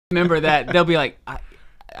remember that they'll be like,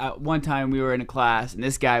 one time we were in a class and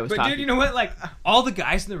this guy was But talking. dude, you know what? Like all the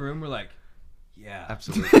guys in the room were like, yeah,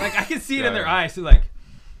 Absolutely. Like I could see it in their eyes. So like,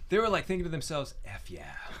 they were like thinking to themselves, "F yeah."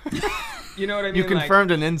 You know what I mean? You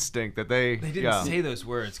confirmed an instinct that they didn't say those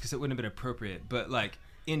words because it wouldn't have been appropriate. But like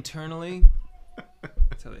internally,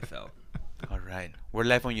 that's how they felt. All right, we're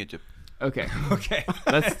live on YouTube. Okay. Okay,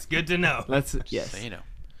 that's good to know. Yes. So, you know,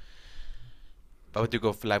 about to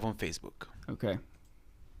go live on Facebook. Okay.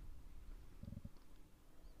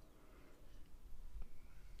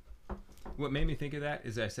 What made me think of that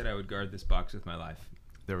is I said I would guard this box with my life.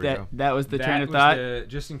 There we go. That was the That train of was thought.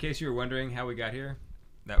 just in case you were wondering how we got here,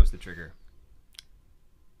 that was the trigger.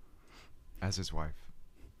 As his wife.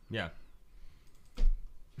 Yeah.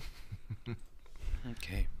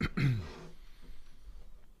 Okay.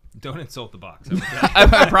 Don't insult the box.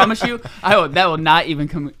 I promise you, that will not even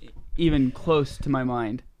come even close to my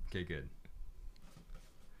mind. Okay, good.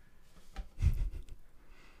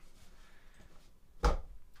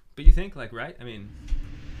 But you think, like, right? I mean...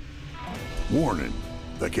 Warning.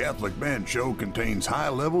 The Catholic Man Show contains high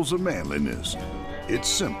levels of manliness. It's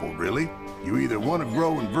simple, really. You either want to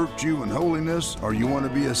grow in virtue and holiness, or you want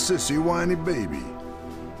to be a sissy, whiny baby.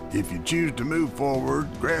 If you choose to move forward,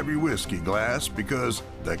 grab your whiskey glass, because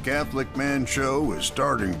the Catholic Man Show is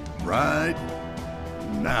starting right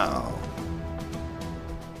now.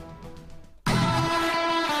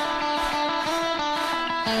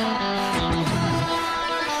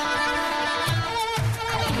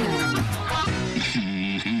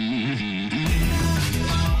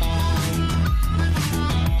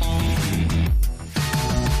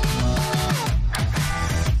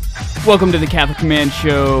 Welcome to the Catholic Command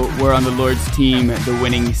Show. We're on the Lord's team, the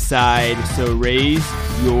winning side, so raise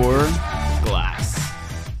your glass.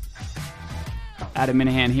 Adam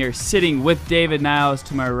Minahan here, sitting with David Niles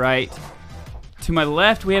to my right. To my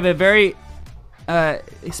left, we have a very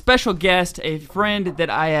special guest, a friend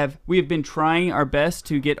that we have been trying our best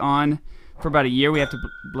to get on for about a year. We have to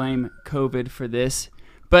blame COVID for this.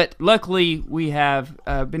 But luckily, we have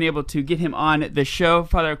been able to get him on the show.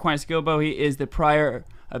 Father Aquinas Guilbeau, he is the prior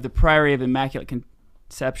of the Priory of Immaculate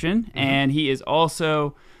Conception, and he is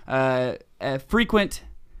also a frequent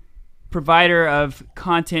provider of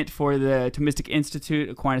content for the Thomistic Institute,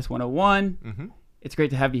 Aquinas 101. It's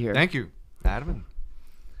great to have you here. Thank you, Adam.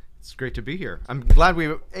 It's great to be here. I'm glad we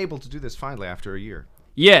were able to do this finally after a year.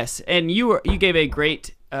 Yes, and you gave a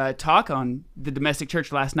great talk on the domestic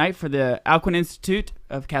church last night for the Aquinas Institute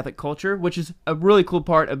of Catholic Culture, which is a really cool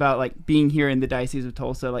part about like being here in the Diocese of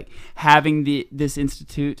Tulsa, like having this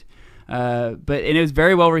institute. And it was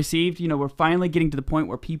very well received. You know, we're finally getting to the point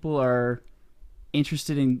where people are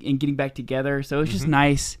interested in getting back together. So it's just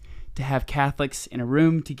nice to have Catholics in a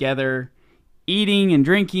room together, eating and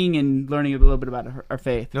drinking and learning a little bit about our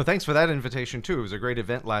faith. No, thanks for that invitation too. It was a great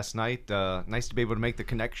event last night. Nice to be able to make the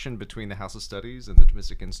connection between the House of Studies and the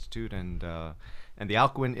Thomistic Institute and the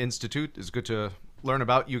Alcuin Institute. It's good to learn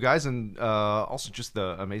about you guys and also just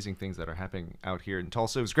the amazing things that are happening out here in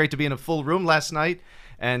Tulsa. It was great to be in a full room last night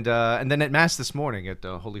and then at Mass this morning at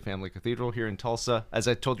the Holy Family Cathedral here in Tulsa. As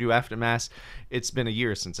I told you after Mass, it's been a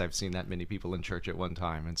year since I've seen that many people in church at one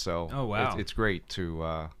time, and so it's great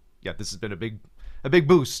to. Yeah, this has been a big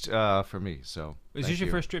boost for me. So, was this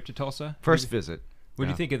your first trip to Tulsa? First visit. What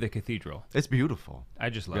do you think of the cathedral? It's beautiful.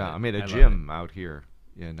 I just love it. Yeah, I made a gym out here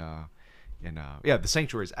the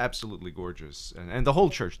sanctuary is absolutely gorgeous, and the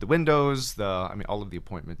whole church, the windows, all of the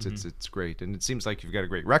appointments. It's great, and it seems like you've got a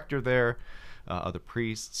great rector there, other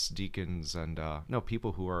priests, deacons, and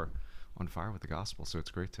people who are on fire with the gospel. So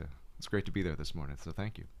it's great to be there this morning. So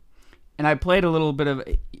thank you. And I played a little bit of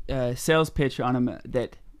a sales pitch on him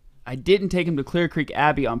that I didn't take him to Clear Creek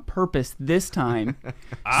Abbey on purpose this time,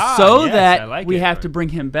 we have to bring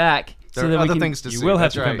him back. There are other things to see. You will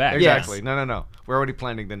have to come back. Exactly. Yes. No. We're already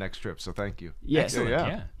planning the next trip, so thank you. Yes.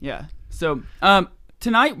 Excellent. Yeah. So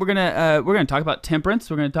tonight we're gonna talk about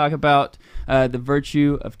temperance. We're gonna talk about the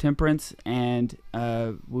virtue of temperance, and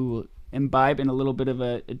we will imbibe in a little bit of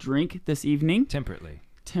a drink this evening. Temperately.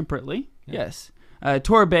 Yeah. Yes.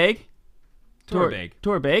 Torbeg.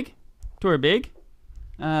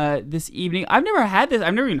 This evening. I've never had this.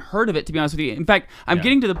 I've never even heard of it, to be honest with you. In fact, I'm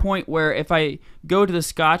getting to the point where if I go to the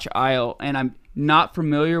Scotch aisle and I'm not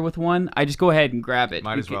familiar with one, I just go ahead and grab it.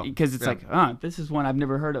 Might as well. Because it's this is one I've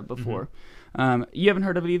never heard of before. You haven't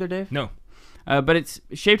heard of it either, Dave? No. But it's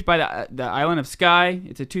shaped by the island of Skye.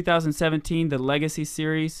 It's a 2017, the Legacy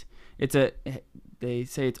series. They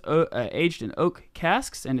say it's aged in oak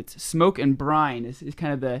casks, and it's smoke and brine. It's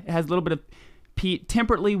kind of it has a little bit of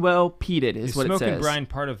temperately well peated is what it Smoke says. and Brine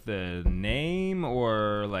part of the name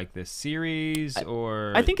or like the series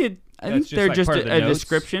or? I think they're like just part of the a notes?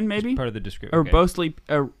 description, maybe. Just part of the description. Or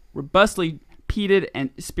Okay. robustly peated and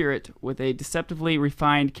spirit with a deceptively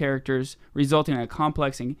refined characters, resulting in a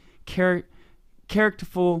complex and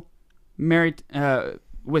characterful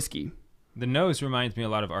whiskey. The nose reminds me a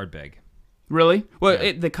lot of Ardbeg. Really? Well,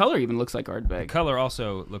 Yeah. the color even looks like The Ardbeg. color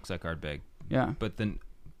also looks like Ardbeg, Yeah. but then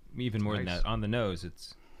even more than Nice. that, on the nose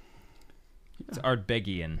it's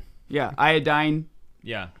Ardbegian. Yeah. Iodine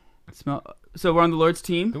Yeah, smell. So we're on the Lord's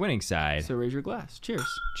team. the winning side. So raise your glass. Cheers.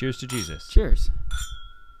 Cheers to Jesus. Cheers.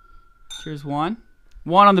 Cheers, Juan.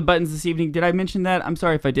 Juan on the buttons this evening. Did I mention that? I'm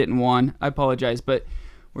sorry if I didn't, Juan. I apologize, but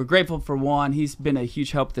we're grateful for Juan. He's been a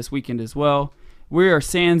huge help this weekend as well. We are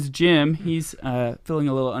sans Jim. He's feeling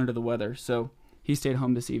a little under the weather, so he stayed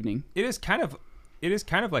home this evening. It is kind of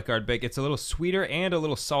like Ardbeg. It's a little sweeter and a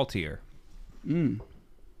little saltier. Mm.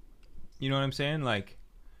 You know what I'm saying? Like,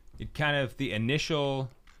 it kind of the initial.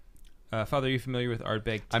 Father, are you familiar with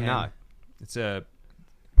Ardbeg 10? I'm not. It's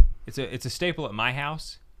a staple at my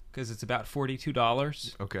house because it's about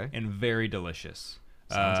 $42. Okay. And very delicious.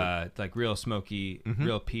 Sounds Like real smoky, Mhm.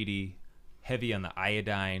 real peaty, heavy on the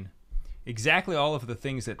iodine. Exactly all of the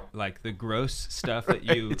things that like the gross stuff that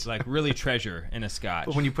you like really treasure in a scotch.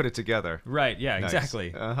 But when you put it together. Right? Yeah. Nice.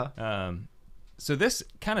 Exactly. Uh-huh. So this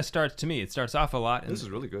kind of starts to me. It starts off a lot. This is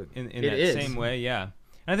really good. in It that is. same way. Yeah.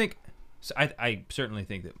 And I think so I certainly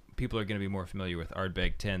think that people are going to be more familiar with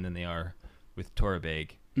Ardbeg 10 than they are with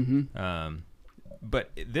Torabeg. Mm-hmm.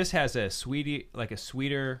 But this has a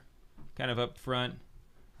sweeter kind of up front,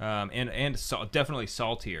 and definitely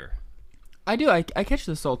saltier. I do. I catch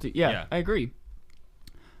the salty. Yeah, Yeah. I agree.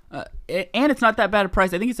 And it's not that bad a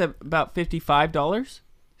price. I think it's about $55.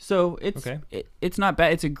 So it's Okay. it's not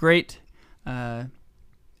bad. It's a great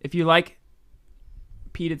if you like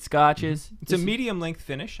peated scotches. It's a medium length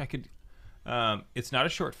finish. I could. It's not a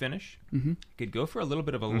short finish. Mm-hmm. I could go for a little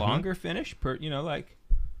bit of a longer finish, but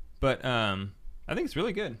I think it's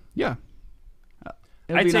really good. Yeah.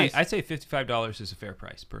 I'd say $55 is a fair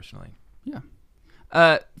price, personally. Yeah.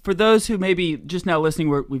 For those who may be just now listening,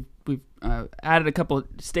 we've added a couple of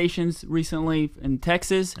stations recently in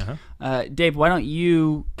Texas. Uh-huh. Dave, why don't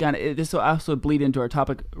you this will also bleed into our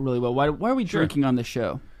topic really well. Why are we drinking on the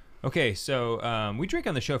show? Okay, so we drink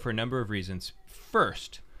on the show for a number of reasons.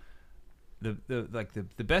 First,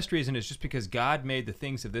 the best reason is just because God made the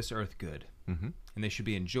things of this earth good, and they should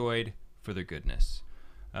be enjoyed for their goodness.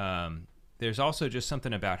 There's also just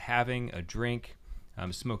something about having a drink,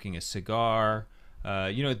 smoking a cigar,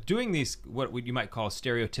 doing these what you might call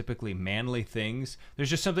stereotypically manly things. There's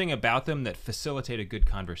just something about them that facilitate a good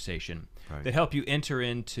conversation, that help you enter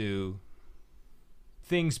into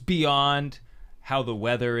things beyond how the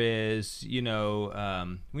weather is.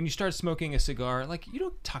 When you start smoking a cigar, like, you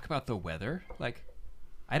don't talk about the weather. Like,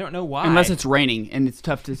 I don't know why. Unless it's raining and it's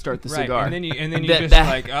tough to start the right. cigar. And then you then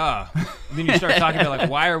you start talking about, like,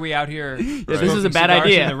 why are we out here? This is a smoking bad cigars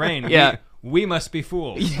idea. in the rain. Yeah. We must be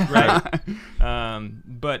fools, right?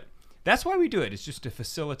 But that's why we do it. It's just to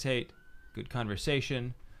facilitate good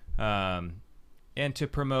conversation, and to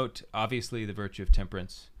promote, obviously, the virtue of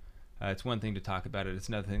temperance. It's one thing to talk about it. It's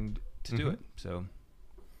another thing to do it. So,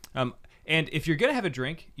 and if you're gonna have a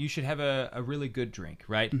drink, you should have a really good drink,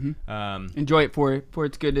 right? Enjoy it for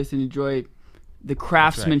its goodness and enjoy the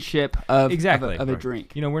craftsmanship of a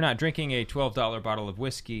drink. We're not drinking a $12 bottle of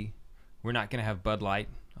whiskey. We're not gonna have Bud Light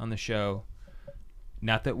on the show.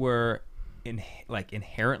 Not that we're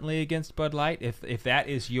inherently against Bud Light. If that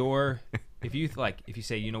is if you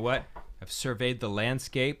say, you know what, I've surveyed the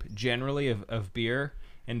landscape generally of beer,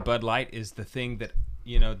 and Bud Light is the thing that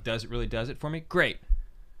really does it for me. Great.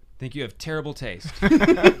 Think you have terrible taste.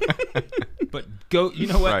 But go. You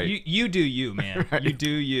know what? Right. You do you, man. Right. You do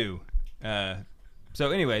you. So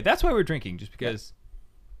anyway, that's why we're drinking, just because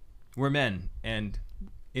we're men, and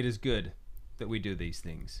it is good that we do these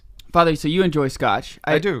things. Father, so you enjoy Scotch.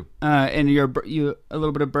 I do. And you a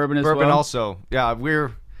little bit of bourbon as well. Bourbon also. Yeah,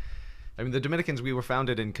 the Dominicans, we were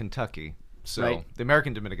founded in Kentucky. So Right. the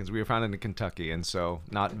American Dominicans, we were founded in Kentucky, and so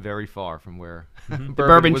not very far from where The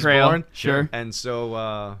Bourbon was Trail. born. Sure. And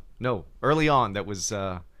so, early on, that was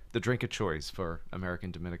the drink of choice for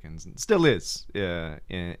American Dominicans, and still is,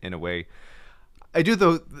 in a way. I do,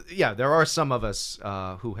 though. Yeah, there are some of us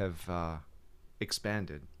who have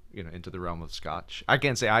expanded, into the realm of Scotch. I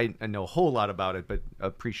can't say I know a whole lot about it, but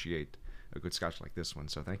appreciate a good Scotch like this one.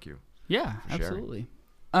 So thank you. Yeah, for sharing. absolutely.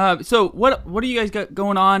 So what do you guys got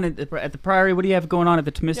going on at the Priory? What do you have going on at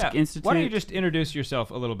the Thomistic Institute? Why don't you just introduce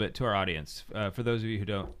yourself a little bit to our audience, for those of you who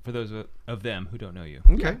don't, for those of them who don't know you.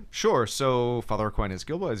 Okay, sure. So Father Aquinas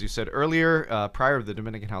Guilbeau, as you said earlier, prior of the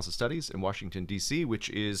Dominican House of Studies in Washington, D.C., which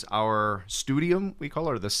is our studium, we call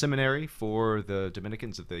it, or the seminary for the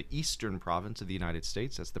Dominicans of the Eastern Province of the United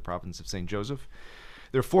States. That's the province of St. Joseph.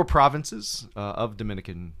 There are 4 provinces of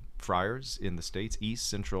Dominican friars in the states: East,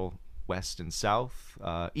 Central, West, and South.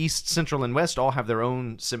 East, Central, and West all have their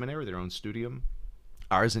own seminary, their own studium.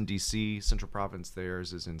 Ours in D.C., Central Province.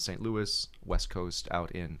 Theirs is in St. Louis. West Coast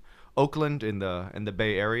out in Oakland in the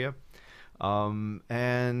Bay Area.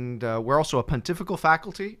 And we're also a pontifical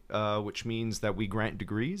faculty, which means that we grant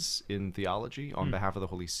degrees in theology on behalf of the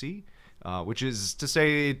Holy See, which is to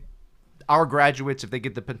say our graduates, if they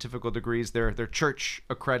get the pontifical degrees, they're church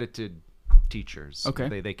accredited teachers.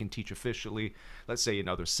 Okay. They can teach officially, let's say in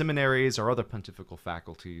other seminaries or other pontifical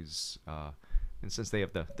faculties, and since they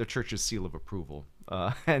have the church's seal of approval.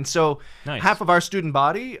 And so Nice. half of our student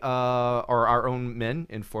body are our own men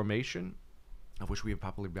in formation, of which we have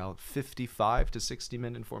probably about 55 to 60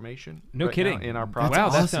 men in formation. No right kidding. now in our Wow,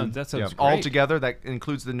 province. that sounds great. All together, that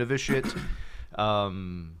includes the novitiate,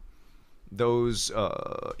 those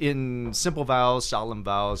in simple vows, solemn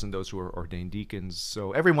vows, and those who are ordained deacons.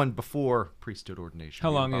 So everyone before priesthood ordination.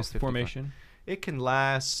 How We have long about is the 55. formation? It can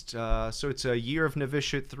last, so it's a year of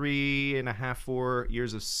novitiate, 3.5, 4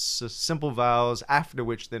 years of simple vows, after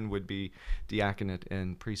which then would be diaconate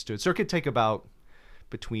and priesthood. So it could take about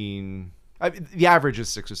between, the average is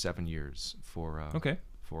 6 or 7 years for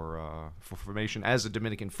formation. As a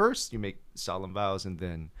Dominican first, you make solemn vows and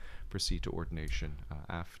then proceed to ordination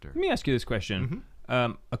after. Let me ask you this question.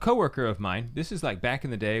 A coworker of mine, this is like back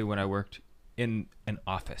in the day when I worked in an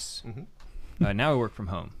office. Now I work from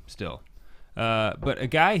home still. But a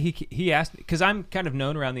guy, he asked me, because I'm kind of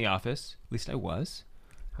known around the office, at least I was,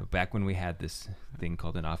 back when we had this thing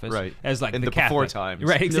called an office. Right. As like in the the Catholic. before times.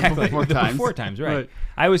 Right, exactly. before times. Before times, right. Right.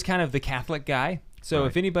 I was kind of the Catholic guy. So Right.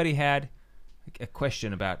 if anybody had a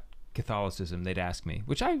question about Catholicism, they'd ask me,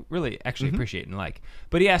 which I really actually appreciate and like.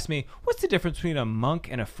 But he asked me, what's the difference between a monk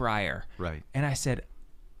and a friar? Right. And I said,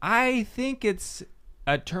 I think it's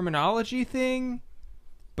a terminology thing,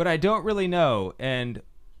 but I don't really know. And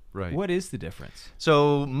Right. what is the difference?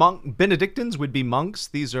 So Benedictines would be monks.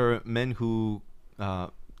 These are men who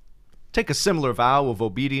take a similar vow of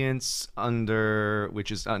obedience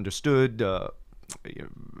which is understood,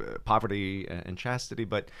 poverty and chastity,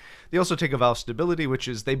 but they also take a vow of stability, which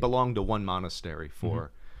is they belong to one monastery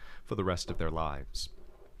for the rest of their lives.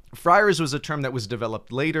 Friars was a term that was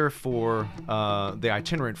developed later for the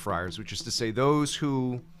itinerant friars, which is to say those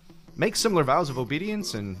who make similar vows of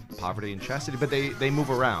obedience and poverty and chastity, but they move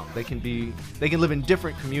around. They can live in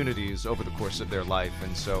different communities over the course of their life,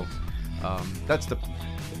 and so that's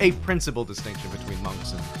a principal distinction between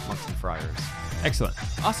monks and friars. Excellent.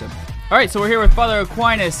 Awesome. All right, so we're here with Father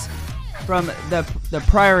Aquinas from the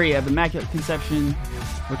Priory of Immaculate Conception.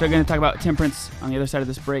 We're going to talk about temperance on the other side of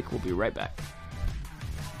this break. We'll be right back.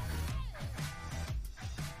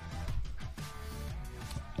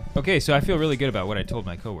 Okay, so I feel really good about what I told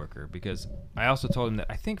my coworker, because I also told him that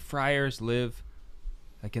I think friars live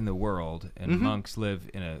like in the world and monks live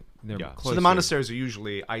in they're closer. So the monasteries are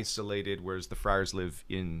usually isolated, whereas the friars live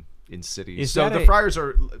in cities. Is So that the friars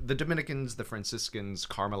are the Dominicans, the Franciscans,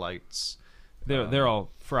 Carmelites. They're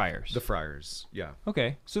all friars. The friars, yeah.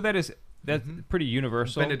 Okay, so that's pretty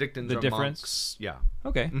universal. Benedictines the are difference. monks. Yeah.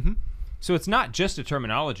 Okay, so it's not just a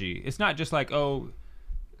terminology. It's not just like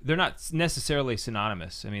they're not necessarily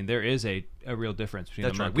synonymous. I mean, there is a real difference between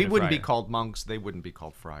That's a monk right. We and a wouldn't be friar. called monks. They wouldn't be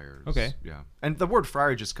called friars. Okay. Yeah. And the word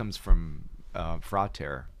friar just comes from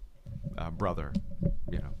frater, brother.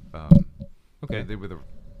 You know. Okay. They were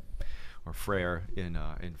or frère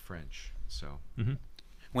in French. So.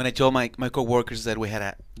 When I told my co-workers that we had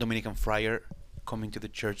a Dominican friar coming to the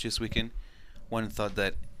church this weekend, one thought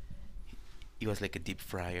that he was like a deep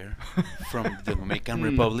fryer from the Dominican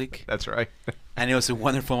Republic. That's right. And it was a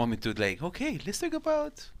wonderful moment to like, okay, let's talk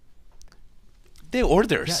about the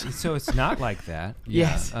orders. Yeah, so it's not like that.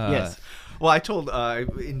 Yes, Yeah, yes. Well, I told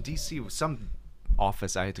in D.C. some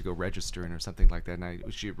office I had to go register in or something like that,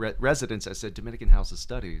 and residence. I said Dominican House of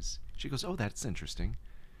Studies. She goes, "Oh, that's interesting.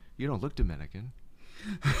 You don't look Dominican."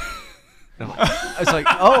 I was like,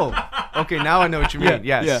 "Oh, okay. Now I know what you mean.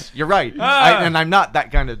 Yes, you're right. And I'm not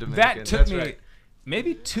that kind of Dominican." That took That's me right.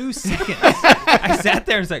 maybe 2 seconds. I sat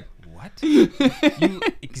there and was like, what? You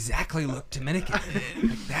exactly look Dominican.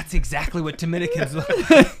 Like, that's exactly what Dominicans look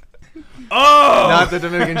like. Oh! Not the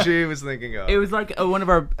Dominican she was thinking of. It was like one of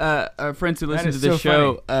our friends who listened to is the so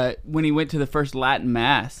show when he went to the first Latin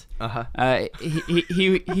Mass.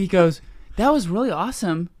 He goes, "That was really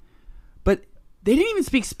awesome, but they didn't even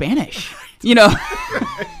speak Spanish." You know,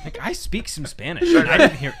 Like, I speak some Spanish. I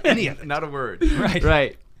didn't hear any of it. Not a word. Right.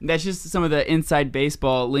 right? That's just some of the inside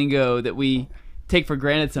baseball lingo that we take for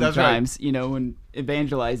granted right. sometimes. You know, when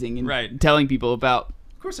evangelizing and Right. telling people about.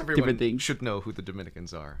 Of course, everyone Different things. should know who the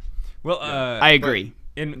Dominicans are. Well, I agree.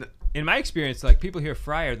 in my experience, like people hear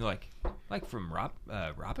friar, and they're like from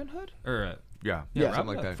Robin Hood or Yeah, Yeah.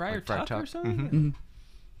 something like that. Friar like Friar Tuck or something. Mm-hmm.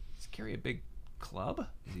 Does he carry a big club?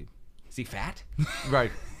 Is he fat?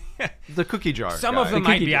 Right. The cookie jar. Some guy. of them The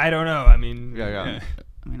might cookie be. jar. I don't know. I mean, Yeah.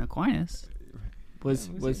 I mean, Aquinas was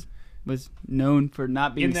was known for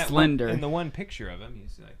not being in that slender. in the one picture of him,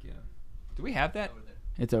 he's like, yeah. Do we have that?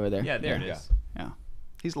 It's over there. Yeah, there it Yeah. is. Yeah.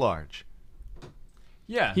 He's large.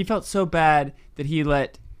 Yeah. He felt so bad that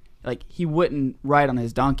he wouldn't ride on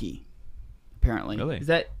his donkey. Apparently, Really?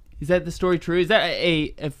 Is that the story true? Is that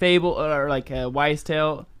a fable or like a wise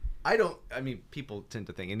tale? I mean, people tend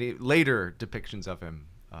to think, and later depictions of him,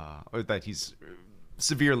 or that he's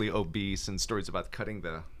severely obese, and stories about cutting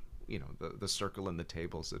the circle in the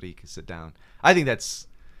table so that he can sit down. I think that's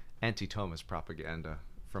anti-Thomas propaganda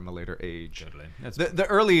from a later age. Totally. That's The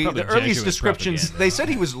earliest Jesuit descriptions, propaganda. they said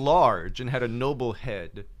he was large and had a noble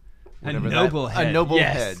head. Whatever noble head, A noble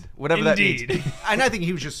yes. head. Whatever Indeed. that means. And I think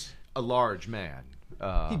he was just a large man.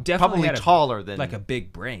 he definitely probably had taller than like a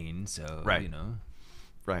big brain. So Right. you know.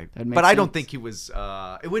 Right. That makes But I don't sense. think he was.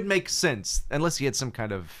 It would make sense unless he had some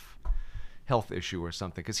kind of health issue or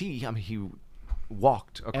something. Because he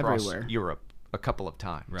walked across Everywhere. Europe a couple of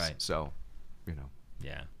times. Right. So,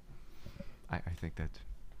 Yeah. I think that.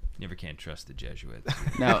 Never can trust the Jesuits.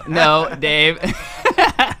 No, Dave.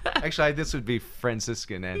 Actually, this would be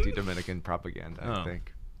Franciscan anti-Dominican propaganda. I Oh.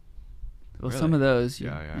 think Well, Really? some of those.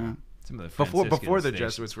 Yeah. Some of the before Franciscans, the they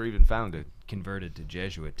Jesuits were even founded. converted to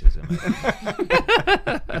Jesuitism.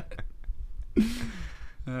 The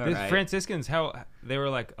right. Franciscans, they were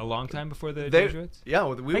like a long time before the They- Jesuits. Yeah,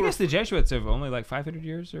 well, we I were. guess the Jesuits have only like 500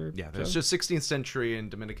 years or Yeah, so? there's just 16th century,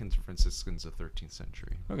 and Dominicans and Franciscans of 13th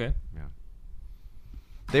century. Okay. Yeah.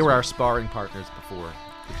 They were our sparring partners before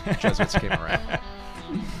the Jesuits came around.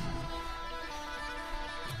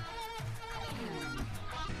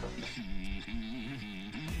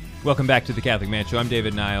 Welcome back to the Catholic Man Show. I'm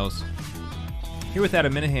David Niles, here with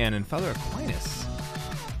Adam Minahan and Father Aquinas,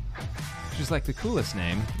 which is like the coolest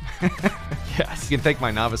name. Yes. You can thank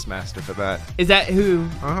my novice master for that. Is that who?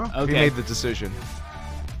 Uh-huh. Okay. He made the decision.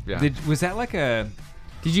 Yeah. Was that like a?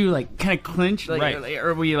 Did you like kind of clinch, like, Right.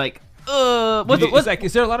 or were you like,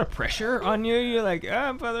 Is there a lot of pressure on you? You're like,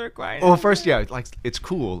 I'm Father Aquinas. Well, first, yeah, like it's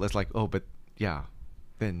cool. It's like, oh, but yeah.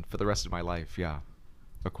 Then for the rest of my life, yeah,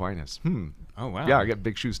 Aquinas. Oh wow. Yeah, I got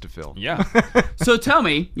big shoes to fill. Yeah. So tell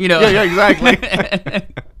me, Yeah, exactly.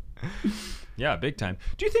 Yeah, big time.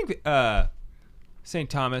 Do you think St.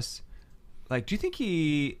 Thomas, like, do you think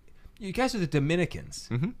you guys are the Dominicans,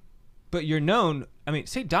 but you're known, I mean,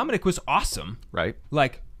 St. Dominic was awesome, Right.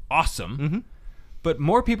 like, awesome, but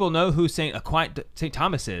more people know who St.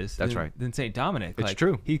 Thomas is That's right. than St. Dominic. It's Like,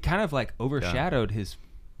 true. He kind of, like, overshadowed his,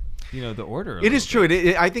 the order. It is true.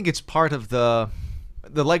 I think it's part of the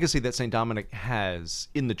legacy that St. Dominic has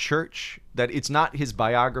in the church, that it's not his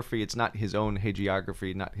biography, it's not his own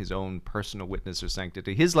hagiography, not his own personal witness or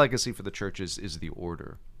sanctity. His legacy for the church is the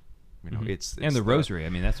order. It's And the rosary. I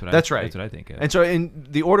mean, that's what That's right. That's what I think of. And so in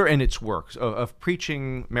the order and its works of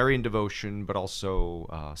preaching Marian devotion, but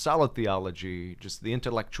also solid theology, just the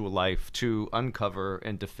intellectual life to uncover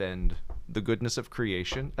and defend the goodness of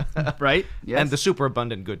creation, Right? Yes. and the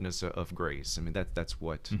superabundant goodness of grace. I mean, that's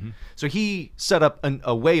what. So he set up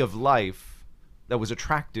a way of life that was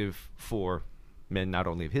attractive for men not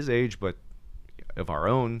only of his age but of our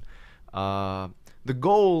own. The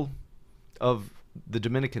goal of the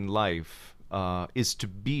Dominican life is to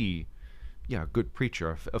be, a good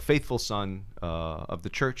preacher, a faithful son of the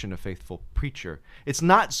church, and a faithful preacher. It's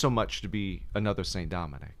not so much to be another Saint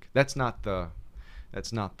Dominic. That's not the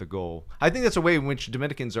goal. I think that's a way in which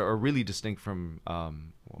Dominicans are really distinct from.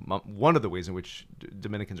 One of the ways in which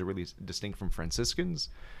Dominicans are really distinct from Franciscans.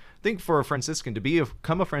 I think for a Franciscan to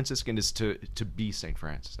become a Franciscan is to be Saint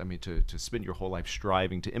Francis. I mean, to spend your whole life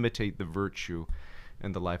striving to imitate the virtue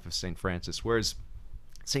in the life of Saint Francis. Whereas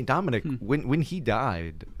Saint Dominic, when he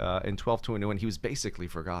died in 1221, he was basically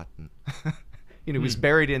forgotten. He was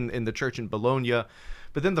buried in the church in Bologna,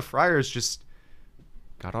 but then the friars just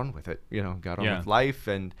got on with it. Got on with life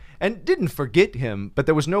and didn't forget him. But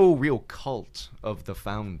there was no real cult of the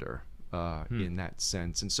founder. in that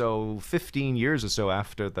sense. And so 15 years or so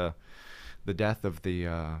after the death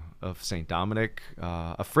of Saint Dominic,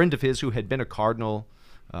 a friend of his who had been a cardinal,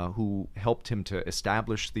 who helped him to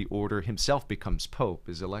establish the order, himself becomes pope,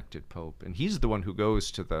 is elected pope, and he's the one who goes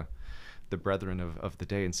to the brethren of the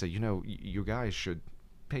day and say, you guys should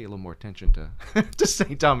pay a little more attention to to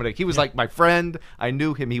Saint Dominic. He was like my friend. I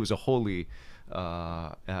knew him. He was a holy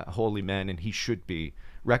man, and he should be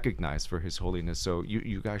recognized for his holiness. So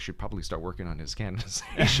you guys should probably start working on his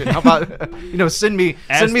canonization. How about send me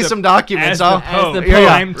some documents.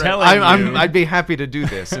 I'm telling you, I'd be happy to do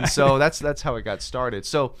this. And so that's how it got started.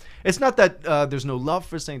 So it's not that there's no love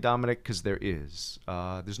for Saint Dominic, because there is.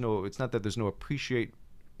 It's not that there's no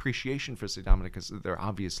appreciation for Saint Dominic, because there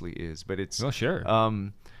obviously is. But it's sure.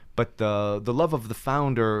 But the love of the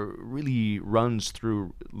founder really runs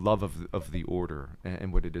through love of the order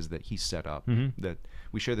and what it is that he set up. That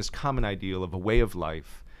we share this common ideal of a way of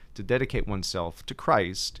life to dedicate oneself to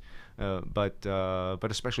Christ, but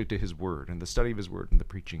especially to His Word and the study of His Word and the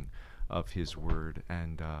preaching of His Word.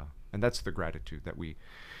 And that's the gratitude that we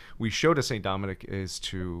show to Saint Dominic, is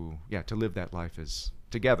to live that life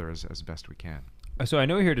together as best we can. So I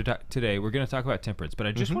know we're here today. We're going to talk about temperance, but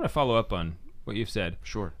I just want to follow up on what you've said.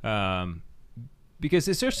 Sure. Because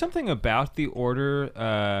is there something about the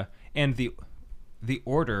order and the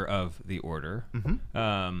order of the order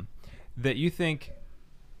that you think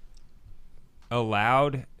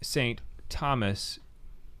allowed Saint Thomas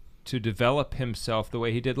to develop himself the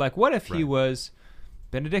way he did? Like, what if he was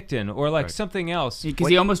Benedictine or something else? Because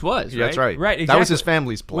he almost was, right? Yeah, that's right. Right, exactly. That was his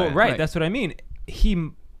family's plan. Well, right, that's what I mean.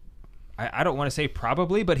 I don't want to say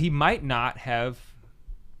probably, but he might not have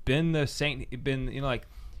been the saint,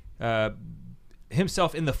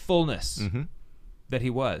 himself in the fullness that he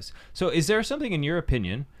was. So is there something in your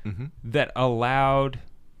opinion that allowed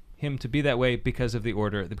him to be that way because of the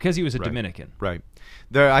order, because he was a Dominican? Right.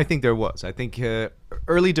 I think there was. I think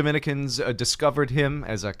early Dominicans discovered him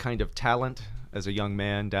as a kind of talent as a young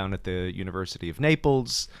man down at the University of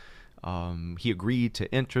Naples. He agreed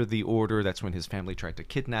to enter the order. That's when his family tried to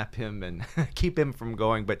kidnap him and keep him from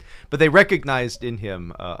going. But they recognized in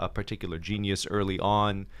him a particular genius early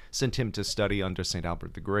on, sent him to study under St.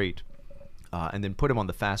 Albert the Great, and then put him on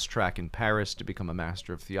the fast track in Paris to become a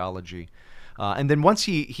master of theology. And then once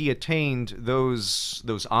he attained those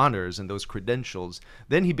honors and those credentials,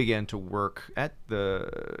 then he began to work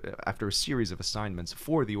after a series of assignments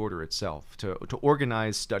for the order itself, to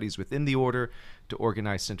organize studies within the order, to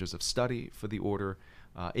organize centers of study for the order.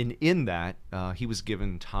 In that, he was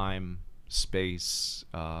given time, space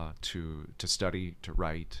to study, to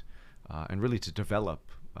write, and really to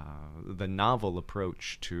develop the novel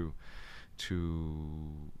approach to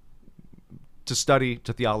study,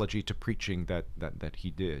 to theology, to preaching that he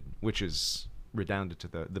did, which is redounded to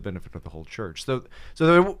the benefit of the whole church. So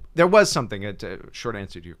there was something, short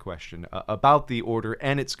answer to your question, about the order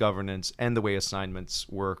and its governance and the way assignments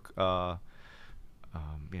work,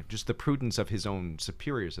 just the prudence of his own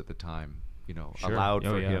superiors at the time, allowed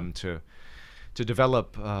for him to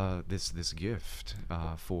develop this gift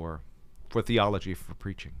for theology, for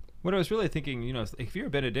preaching. What I was really thinking, if you're a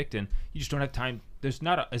Benedictine, you just don't have time. There's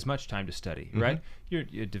not as much time to study, right? You're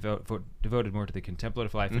devoted more to the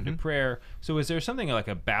contemplative life and to prayer. So is there something like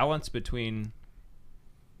a balance between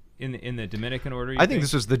in the Dominican order? I think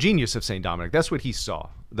this was the genius of St. Dominic. That's what he saw,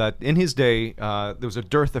 that in his day there was a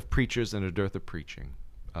dearth of preachers and a dearth of preaching.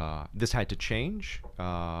 This had to change,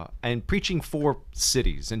 and preaching for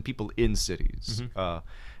cities and people in cities.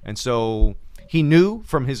 And so he knew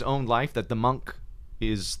from his own life that the monk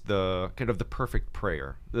is the kind of the perfect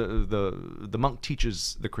prayer. The monk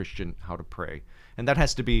teaches the Christian how to pray, and that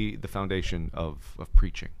has to be the foundation of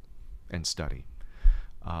preaching and study.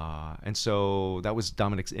 And so that was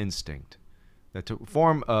Dominic's instinct, that to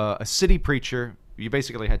form a city preacher, you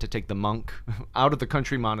basically had to take the monk out of the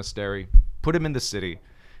country monastery, put him in the city,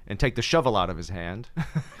 and take the shovel out of his hand,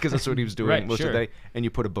 because that's what he was doing most of the day, and you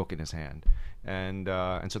put a book in his hand. And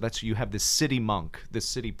so you have this city monk, this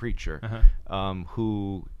city preacher,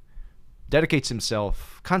 who dedicates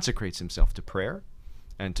himself, consecrates himself to prayer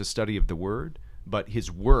and to study of the Word, but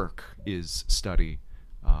his work is study,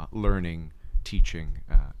 learning, teaching,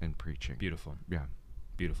 and preaching. Beautiful. Yeah.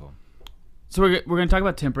 Beautiful. So we're going to talk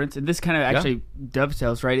about temperance, and this kind of actually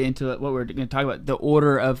dovetails right into what we're going to talk about, the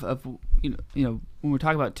order of when we're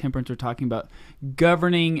talking about temperance, we're talking about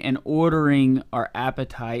governing and ordering our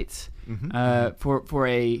appetites for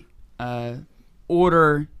a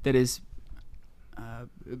order that is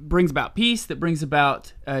brings about peace, that brings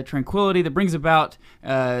about tranquility, that brings about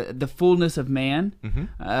the fullness of man.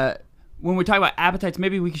 when we talk about appetites,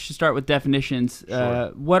 maybe we should start with definitions.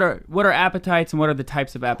 Sure. What are appetites, and what are the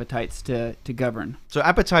types of appetites to govern? So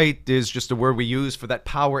appetite is just a word we use for that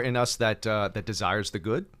power in us that desires the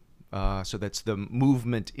good. So that's the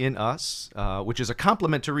movement in us, which is a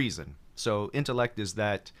complement to reason. So intellect is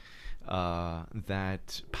that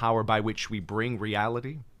power by which we bring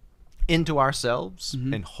reality into ourselves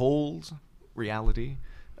and hold reality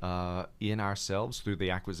in ourselves through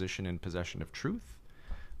the acquisition and possession of truth.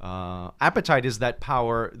 Appetite is that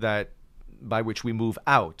power by which we move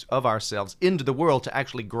out of ourselves into the world to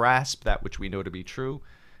actually grasp that which we know to be true.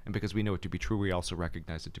 And because we know it to be true, we also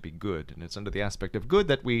recognize it to be good. And it's under the aspect of good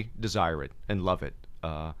that we desire it and love it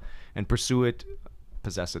and pursue it,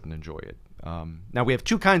 possess it, and enjoy it. Now, we have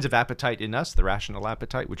two kinds of appetite in us: the rational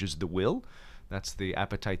appetite, which is the will. That's the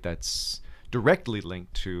appetite that's directly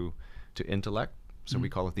linked to intellect. So we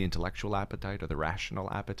call it the intellectual appetite or the rational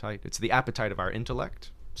appetite. It's the appetite of our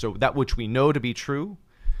intellect. So that which we know to be true,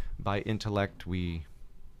 by intellect we,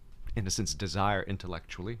 in a sense, desire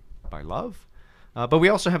intellectually by love. But we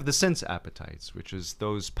also have the sense appetites, which is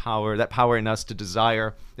that power in us to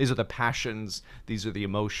desire. These are the passions, these are the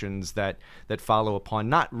emotions that follow upon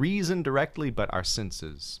not reason directly, but our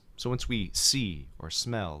senses. So once we see or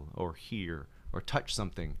smell or hear or touch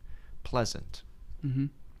something pleasant,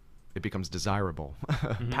 it becomes desirable.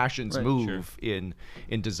 Passions move in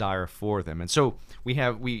desire for them. And so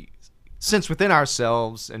we sense within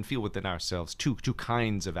ourselves and feel within ourselves two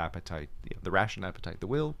kinds of appetite: the rational appetite, the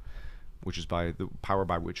will, which is by the power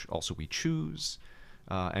by which also we choose,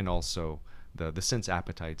 and also the sense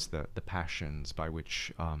appetites, the passions by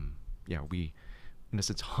which we, in a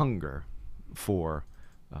sense, hunger for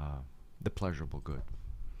the pleasurable good.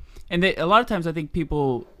 And a lot of times I think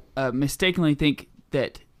people mistakenly think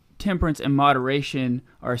that temperance and moderation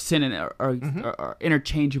are are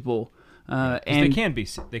interchangeable. And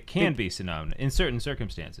they can be synonymous in certain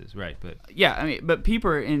circumstances, right? But yeah, I mean, but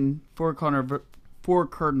Pieper in Four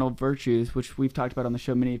Cardinal Virtues, which we've talked about on the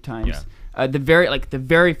show many times, the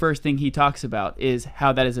very first thing he talks about is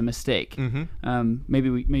how that is a mistake. Maybe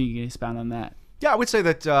you can expound on that. Yeah, I would say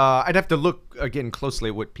that I'd have to look again closely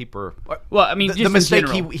at what Pieper. Well, I mean, just the mistake in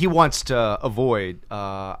general. he wants to avoid.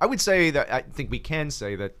 I would say that I think we can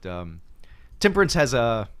say that temperance has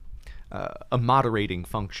a moderating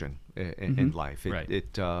function in life.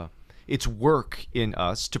 Its work in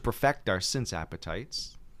us to perfect our sense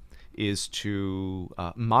appetites is to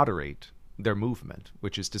moderate their movement,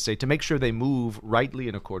 which is to say, to make sure they move rightly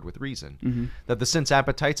in accord with reason. That the sense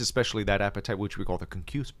appetites, especially that appetite which we call the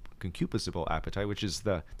concupiscible appetite, which is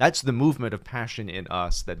that's the movement of passion in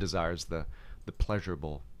us that desires the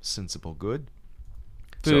pleasurable, sensible good.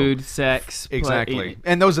 Food, sex, exactly,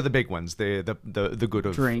 and those are the big ones: the good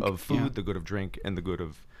of drink, of food, the good of drink, and the good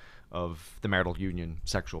of the marital union,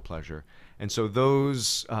 sexual pleasure. And so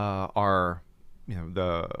those are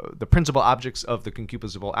the principal objects of the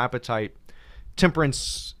concupiscible appetite.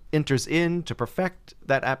 Temperance enters in to perfect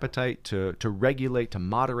that appetite, to regulate, to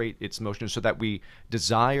moderate its motion, so that we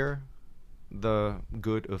desire the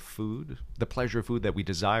good of food, the pleasure of food that we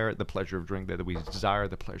desire, the pleasure of drink that we desire,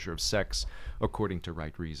 the pleasure of sex according to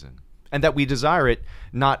right reason. And that we desire it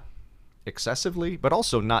not excessively, but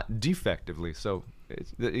also not defectively. So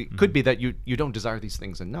it could be that you don't desire these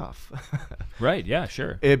things enough. Right, yeah,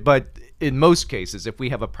 sure. But in most cases, if we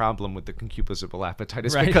have a problem with the concupiscible appetite,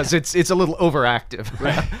 it's because it's a little overactive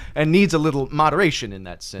and needs a little moderation in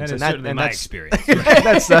that sense. That is certainly my experience.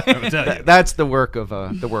 That's the work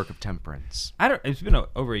of temperance. It's been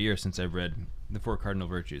over a year since I've read the Four Cardinal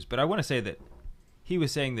Virtues, but I want to say that he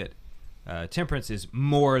was saying that temperance is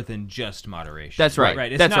more than just moderation. That's right.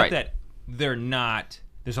 Right. It's That's not right. that they're not.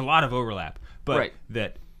 There's a lot of overlap, but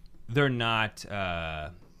that they're not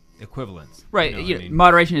equivalents. Right. You know what I mean?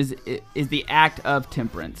 Moderation is the act of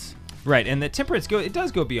temperance. Right, and the temperance it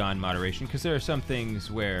does go beyond moderation, because there are some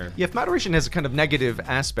things where if moderation has a kind of negative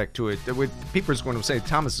aspect to it, what Pieper's going to say,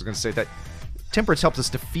 Thomas is going to say that temperance helps us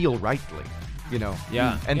to feel rightly.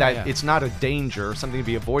 And that it's not a danger, something to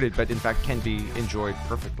be avoided, but in fact can be enjoyed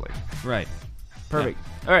perfectly. Right. Perfect.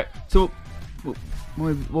 Yeah. All right. So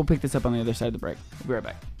we'll pick this up on the other side of the break. We'll be right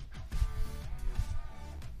back.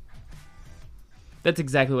 That's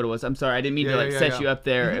exactly what it was. I'm sorry. I didn't mean to set you up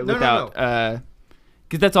there without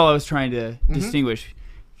because that's all I was trying to distinguish.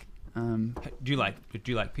 Do you like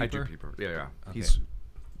Pieper? I do Pieper. Yeah. Okay.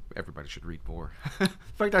 Everybody should read more. In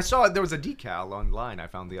fact, I saw there was a decal online I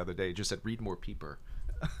found the other day. It just said "Read more Pieper."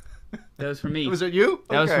 That was for me. Was it you?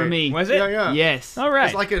 That was for me. Was it? Yeah. Yes. All right.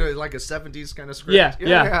 It's like a 70s kind of script.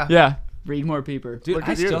 Yeah. Read more Pieper. Dude,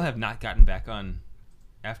 I still have not gotten back on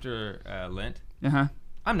after Lent. Uh-huh.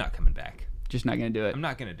 I'm not coming back. Just not gonna do it. I'm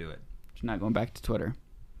not gonna do it. Not going back to Twitter.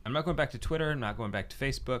 I'm not going back to Twitter. I'm not going back to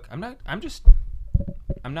Facebook. I'm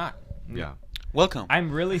not. Yeah. Welcome.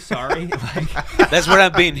 I'm really sorry. That's where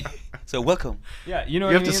I've been. So welcome. Yeah, you know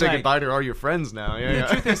You what have I to mean? say Like, goodbye to all your friends now. Yeah, the yeah.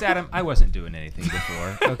 truth is, Adam, I wasn't doing anything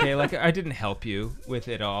before. Okay, like I didn't help you with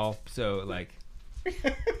it all. So like,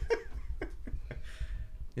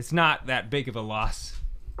 it's not that big of a loss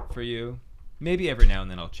for you. Maybe every now and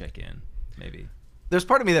then I'll check in. Maybe. There's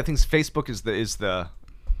part of me that thinks Facebook is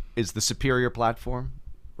the superior platform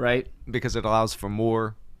Right? because it allows for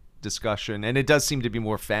more discussion, and it does seem to be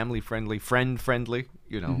more family friendly, friend friendly.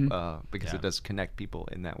 You know, because Yeah. it does connect people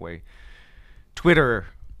in that way. Twitter,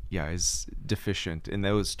 is deficient in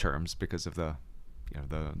those terms because of the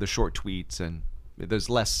short tweets, and there's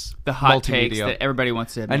less The hot multimedia, takes that everybody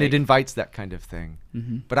wants to and make. it invites that kind of thing.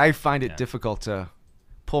 Mm-hmm. But I find it Yeah. difficult to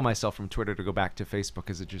pull myself from Twitter to go back to Facebook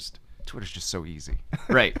because Twitter's just so easy.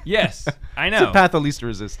 Right. Yes, I It's the know. path of least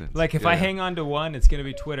resistance. Like if I hang on to one, it's gonna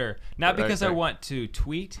be Twitter. Not Right, because I right. want to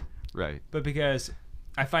tweet, Right, but because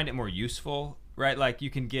I find it more useful. Right? Like you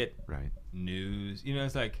can get right, news. You know,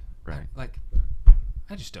 it's like right. like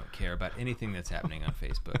I just don't care about anything that's happening on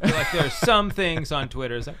Facebook. Like there's some things on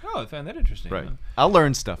Twitter. It's like, oh, I found that interesting. Right. Huh? I'll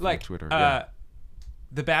learn stuff Like on Twitter.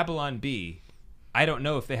 the Babylon Bee. I don't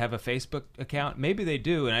know if they have a Facebook account. Maybe they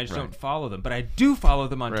do, and I just Right. don't follow them. But I do follow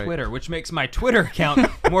them on Right. Twitter, which makes my Twitter account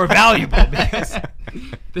more valuable because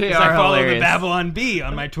They I are follow hilarious. the Babylon Bee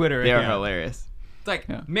on my Twitter They are account. hilarious. It's like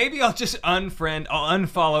Yeah. maybe I'll just I'll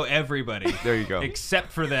unfollow everybody. There you go.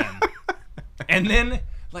 Except for them. And then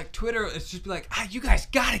like Twitter, it's just be like, you guys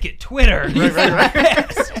gotta get Twitter.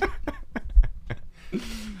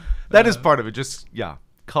 That is part of it. Just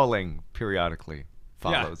culling periodically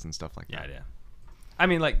follows and stuff like that. Yeah. I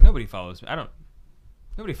mean, like nobody follows me.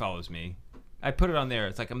 Nobody follows me. I put it on there.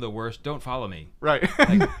 It's like I'm the worst. Don't follow me. Right.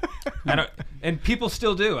 Like, I don't. And people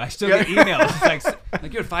still do. I still get emails. It's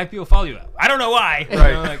like you had 5 people follow you. I don't know why. You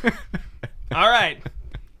know, like, all right.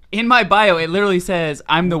 In my bio, it literally says,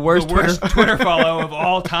 I'm the worst, The worst Twitter. Twitter follow of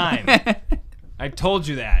all time. I told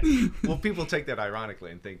you that. Well, people take that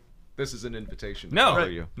ironically and think this is an invitation to No, follow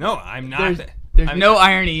you. no, I'm not. There's no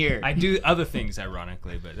irony here. I do other things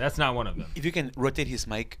ironically, but that's not one of them. If you can rotate his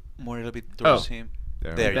mic more a little bit towards him.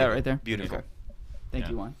 There. There, that you right go. there? Beautiful. Okay. Thank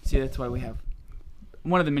Yeah. you, Juan. See, that's why we have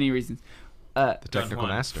one of the many reasons. The technical Juan.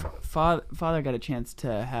 master. Father got a chance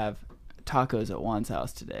to have tacos at Juan's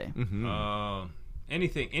house today. Mm-hmm.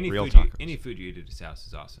 Any Real food, tacos. any food you eat at his house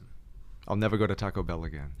is awesome. I'll never go to Taco Bell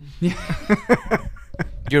again.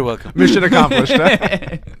 You're welcome. Mission accomplished.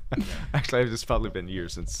 Huh? Actually, it's probably been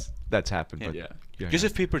years since that's happened. But Yeah.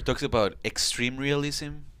 Joseph Pieper talks about extreme realism.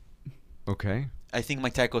 Okay. I think my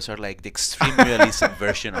tacos are like the extreme realism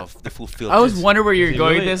version of the fulfilled. I was wondering where you were Does he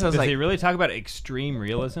going really- with this. I was does like, he really talk about extreme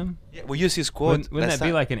realism? Yeah, we use his quote. Wouldn't that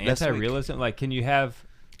be like an last week. anti-realism? Like, can you have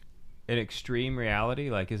an extreme reality?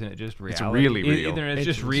 Like, isn't it just reality? really real. Either it's It's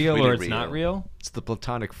just just real really or it's not real. real. It's the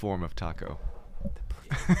platonic form of taco.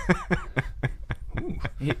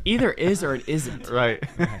 it either is or it isn't. Right.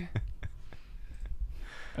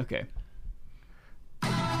 Okay.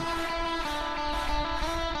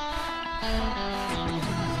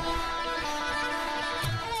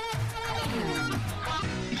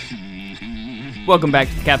 Welcome back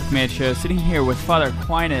to the Catholic Man Show. Sitting here with Father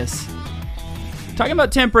Aquinas, talking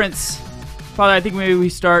about temperance. Father, I think maybe we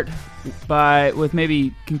start with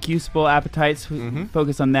maybe concupiscible appetites. We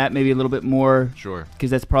focus on that maybe a little bit more, Sure.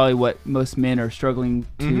 because that's probably what most men are struggling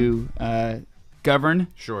to govern.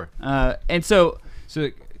 Sure. And so, So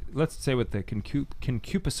let's say what the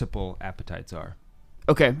concupiscible appetites are.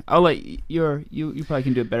 okay, I'll let you probably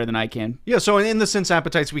can do it better than I can. Yeah, so in the sense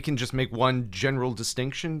appetites, we can just make one general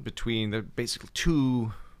distinction between the basically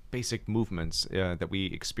two basic movements that we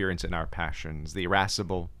experience in our passions, the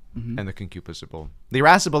irascible and the concupiscible. The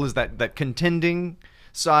irascible is that contending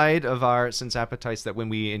side of our sense appetites that when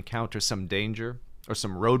we encounter some danger or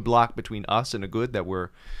some roadblock between us and a good that we're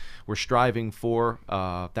striving for,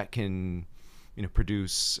 that can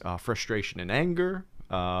produce frustration and anger.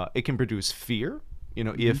 It can produce fear.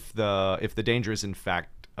 If the danger is in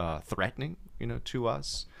fact threatening, to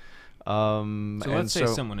us. So let's say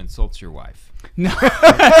someone insults your wife. No,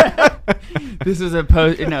 this is a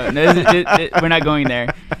post. No, we're not going there.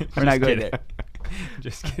 We're not going there.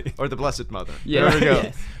 Just kidding. or the Blessed Mother. Yeah, There we go.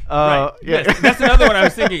 yes. Right. Yeah. Yes, that's another one I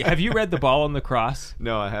was thinking. Have you read The Ball on the Cross?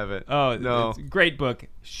 No, I haven't. Oh, no. it's a great book.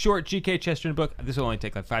 Short G.K. Chesterton book. This will only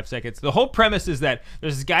take like 5 seconds. The whole premise is that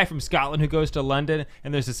there's this guy from Scotland who goes to London,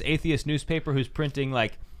 and there's this atheist newspaper who's printing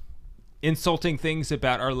like insulting things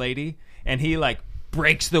about Our Lady, and he like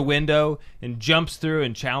breaks the window and jumps through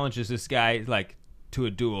and challenges this guy like to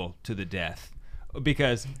a duel to the death,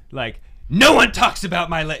 because like no one talks about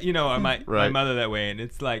my my Right. mother that way, and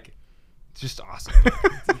it's like, it's just awesome.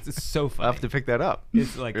 It's so funny. I'll have to pick that up.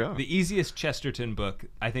 It's like Yeah. the easiest Chesterton book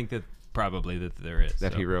I think that probably that there is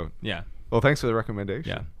That he wrote. Yeah, Well, thanks for the recommendation.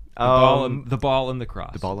 yeah. Um, The ball and the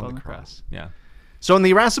cross. The ball Ball and and the the cross. Yeah. So on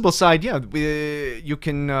the irascible side, you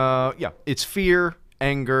can, it's fear,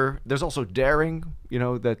 anger. There's also daring,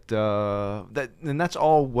 and that's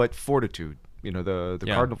all what fortitude, the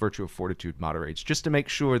Yeah. cardinal virtue of fortitude moderates, just to make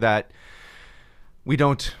sure that we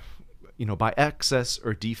don't, by excess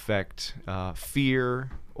or defect,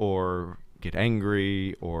 fear or get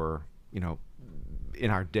angry or, in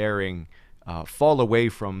our daring, fall away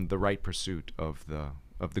from the right pursuit of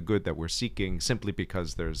the good that we're seeking, simply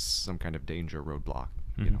because there's some kind of danger roadblock,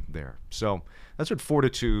 there. So that's what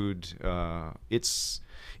fortitude.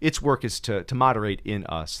 Its work is to moderate in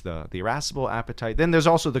us the irascible appetite. Then there's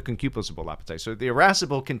also the concupiscible appetite. So the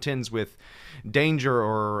irascible contends with danger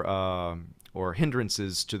or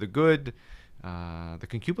hindrances to the good. The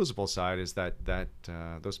concupiscible side is that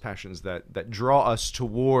those passions that draw us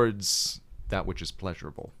towards that which is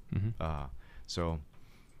pleasurable. So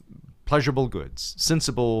pleasurable goods,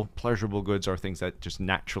 sensible, pleasurable goods are things that just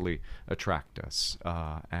naturally attract us,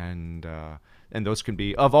 and those can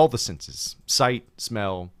be of all the senses: sight,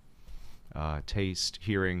 smell, taste,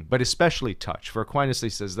 hearing, but especially touch. For Aquinas, he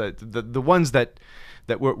says that the ones that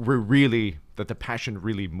we're really, that the passion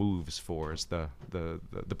really moves for is the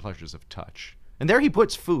pleasures of touch. And there he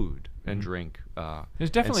puts food and drink. There's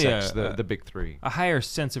definitely and sex, the big three. a higher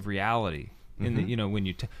sense of reality in the when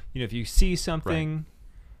you if you see something,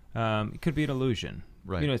 it could be an illusion.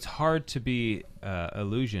 Right. It's hard to be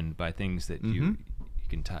illusioned by things that you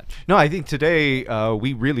can touch. No, I think today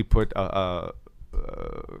we really put a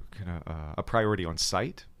priority on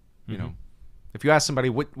sight. If you ask somebody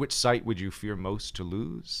which sight would you fear most to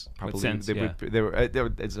lose, probably sense, they yeah.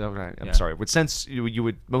 would. Yeah. Sorry. What sense you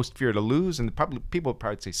would most fear to lose, and probably people would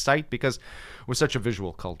probably say sight, because we're such a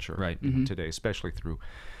visual culture Right. today, especially through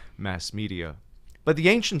mass media. But the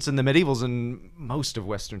ancients and the medievals and most of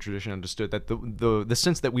Western tradition understood that the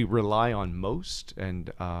sense that we rely on most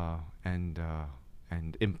and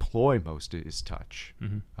employ most is touch.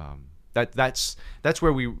 That's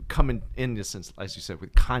where we come in a sense, as you said,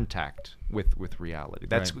 with contact with reality.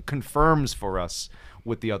 That's what confirms for us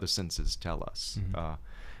what the other senses tell us,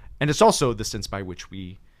 and it's also the sense by which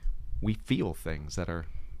we feel things that are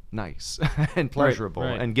nice and pleasurable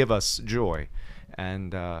right. and give us joy,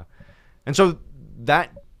 and so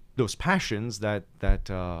that those passions that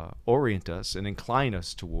orient us and incline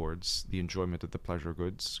us towards the enjoyment of the pleasure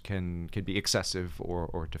goods can be excessive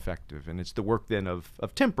or defective, and it's the work then of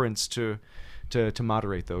temperance to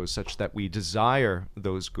moderate those, such that we desire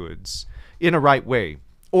those goods in a right way,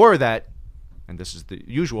 or that, and this is the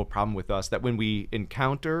usual problem with us, that when we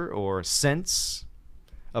encounter or sense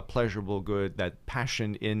a pleasurable good, that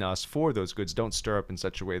passion in us for those goods don't stir up in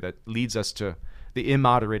such a way that leads us to the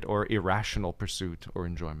immoderate or irrational pursuit or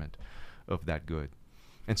enjoyment of that good.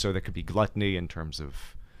 And so there could be gluttony in terms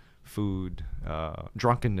of food,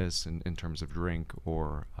 drunkenness in terms of drink,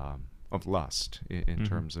 or of lust in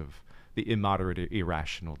terms of the immoderate,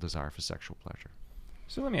 irrational desire for sexual pleasure.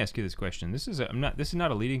 So let me ask you this question. This is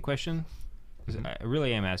not a leading question. I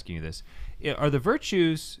really am asking you this. Are the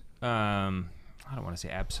virtues, I don't want to say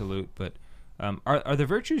absolute, but are the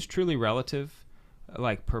virtues truly relative,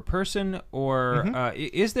 like per person, or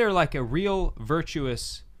is there like a real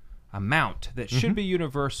virtuous amount that should be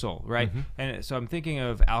universal, right? And so I'm thinking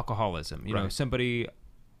of alcoholism. You know, somebody,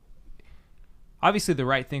 obviously the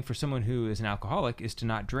right thing for someone who is an alcoholic is to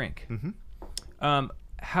not drink.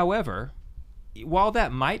 However, while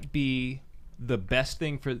that might be the best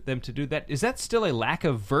thing for them to do, is that still a lack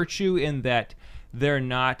of virtue in that they're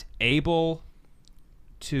not able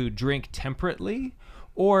to drink temperately?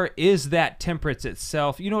 Or is that temperance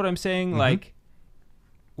itself? You know what I'm saying? Like,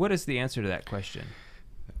 what is the answer to that question?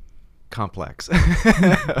 Complex.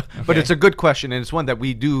 But it's a good question, and it's one that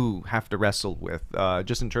we do have to wrestle with,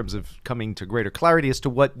 just in terms of coming to greater clarity as to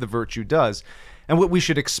what the virtue does and what we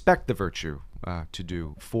should expect the virtue to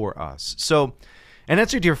do for us. So, in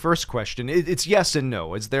answer to your first question, it's yes and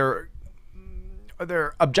no. Are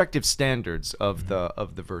there objective standards of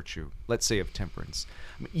the virtue, let's say of temperance?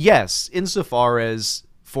 Yes, insofar as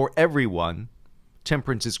for everyone,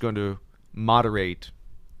 temperance is going to moderate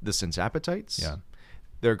the sense appetites. Yeah.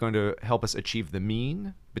 They're going to help us achieve the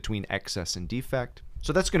mean between excess and defect.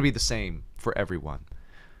 So that's going to be the same for everyone.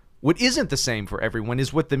 What isn't the same for everyone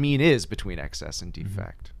is what the mean is between excess and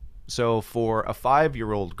defect. So for a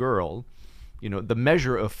 5-year-old girl, the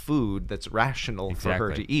measure of food that's rational for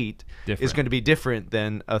her Exactly. to eat is Different. going to be different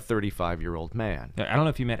than a 35-year-old man. I don't know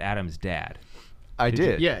if you met Adam's dad. I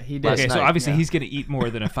did. Yeah, he did. last Okay, so night. obviously yeah. he's going to eat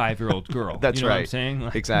more than a 5-year-old girl. That's you know right. what I'm saying?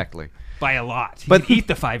 Like, Exactly. by a lot. He But- can eat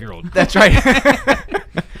the 5-year-old. That's right.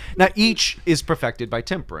 Now, each is perfected by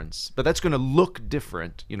temperance, but that's going to look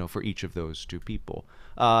different, for each of those two people.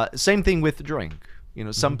 Same thing with drink.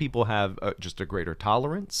 Some people have just a greater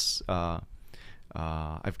tolerance.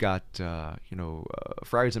 I've got,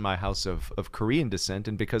 friars in my house of Korean descent,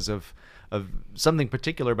 and because of something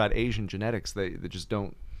particular about Asian genetics, they just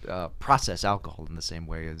don't process alcohol in the same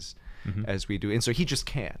way as we do. And so he just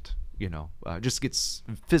can't, just gets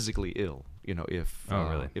physically ill, if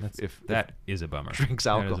really? if That is a bummer. drinks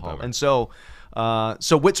That is a alcohol. bummer. And so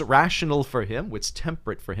what's rational for him, what's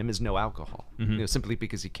temperate for him, is no alcohol. Simply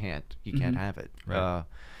because he can't have it. Right.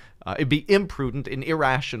 It'd be imprudent and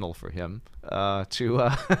irrational for him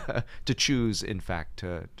to choose, in fact,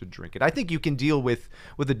 to drink it. I think you can deal with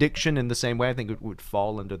addiction in the same way. I think it would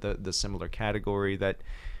fall under the similar category that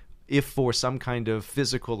if for some kind of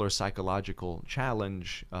physical or psychological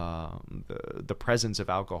challenge, the presence of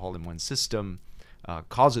alcohol in one's system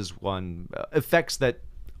causes one effects that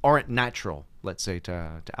aren't natural, let's say,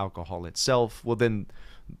 to alcohol itself, well, then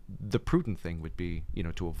the prudent thing would be,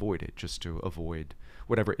 to avoid it, just to avoid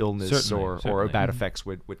whatever illness Certainly. or bad effects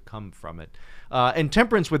would come from it. And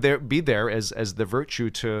temperance would be there as the virtue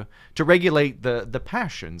to regulate the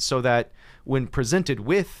passions, so that when presented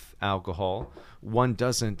with alcohol, one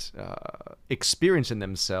doesn't experience in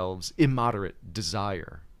themselves immoderate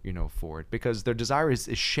desire, for it, because their desire is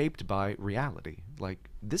shaped by reality. Like,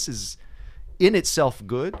 this is in itself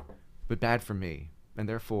good, but bad for me, and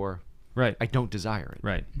therefore Right. I don't desire it.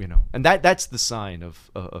 Right. And that's the sign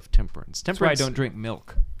of temperance. That's why I don't drink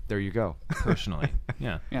milk, There you go. personally.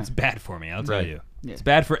 Yeah. Yeah. It's bad for me, I'll tell Right. you. Yeah. It's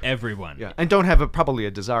bad for everyone. Yeah, and don't have probably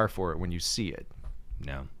a desire for it when you see it.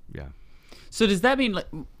 No. Yeah. So does that mean, like,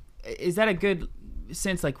 is that a good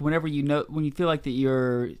sense, like, whenever when you feel like that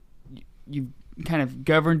you've kind of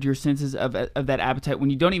governed your senses of that appetite, when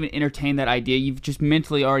you don't even entertain that idea, you've just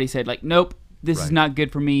mentally already said, like, nope, this is Right. not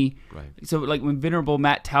good for me. Right. So, like, when Venerable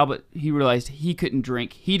Matt Talbot, he realized he couldn't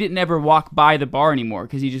drink, he didn't ever walk by the bar anymore,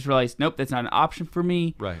 because he just realized, nope, that's not an option for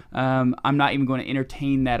me. Right. I'm not even going to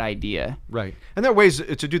entertain that idea. Right. And there are ways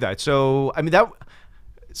to do that. So, I mean, that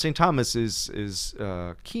St. Thomas is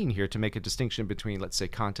keen here to make a distinction between, let's say,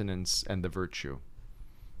 continence and the virtue.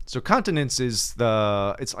 So continence is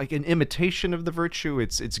it's like an imitation of the virtue.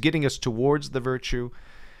 It's getting us towards the virtue.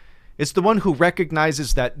 It's the one who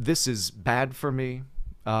recognizes that this is bad for me,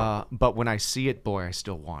 but when I see it, boy, I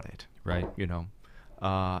still want it. Right.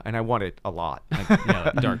 And I want it a lot. Yeah,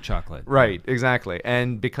 like dark chocolate. Right, exactly.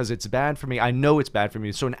 And because it's bad for me, I know it's bad for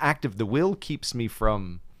me. So an act of the will keeps me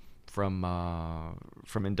from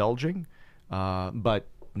indulging, but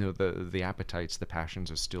the appetites, the passions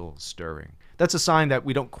are still stirring. That's a sign that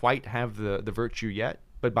we don't quite have the virtue yet.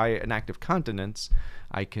 But by an act of continence,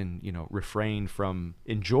 I can refrain from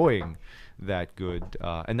enjoying that good,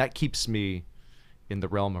 and that keeps me in the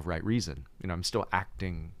realm of right reason. I'm still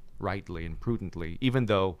acting rightly and prudently, even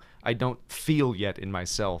though I don't feel yet in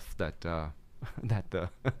myself that that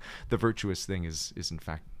the virtuous thing is in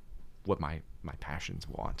fact what my passions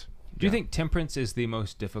want. Do you think temperance is the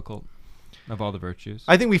most difficult of all the virtues?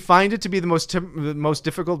 I think we find it to be the most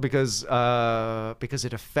difficult because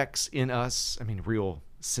it affects in us, real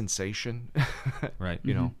sensation. Right.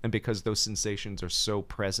 And because those sensations are so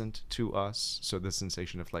present to us, so the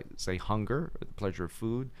sensation of, like, say, hunger, the pleasure of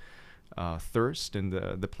food, thirst, and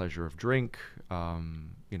the pleasure of drink,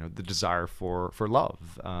 the desire for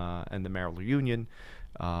love, and the marital union,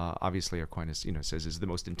 obviously Aquinas says is the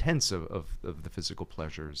most intense of the physical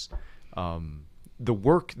pleasures. The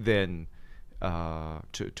work then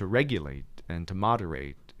to regulate and to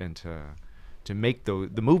moderate and to make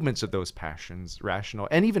the movements of those passions rational,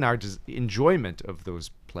 and even our enjoyment of those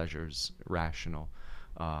pleasures rational,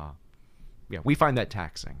 we find that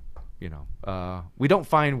taxing. We don't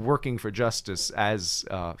find working for justice as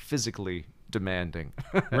physically demanding,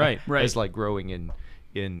 Right. as like growing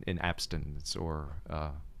in abstinence or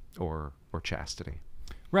chastity.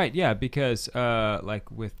 Right, yeah, because like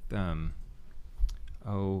with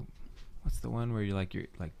what's the one where you're like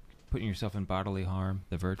putting yourself in bodily harm,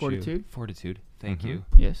 the virtue? Fortitude. Thank you.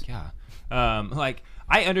 Yes. Yeah. Like,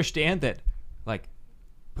 I understand that, like,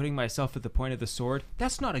 putting myself at the point of the sword,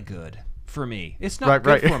 that's not a good for me. It's not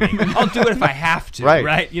good for me. I'll do it if I have to,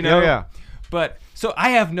 right? Yeah. But so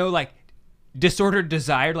I have no, like, disordered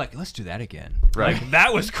desire, like, let's do that again. Right. Like,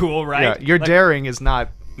 that was cool, right? Yeah, your like, daring is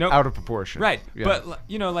not Nope. out of proportion. Right. Yeah. But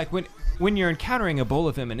like when you're encountering a bowl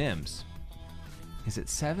of M&Ms, is it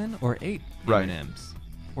 7 or 8 Right. M&Ms?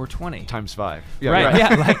 Or 20? Times 5. Right,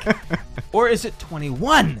 yeah, like, or is it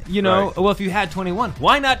 21? You know, Right. well, if you had 21,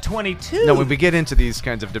 why not 22? No, when we get into these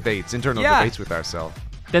kinds of debates, internal Yeah. debates with ourselves,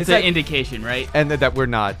 That's It's an like- indication, right? and that we're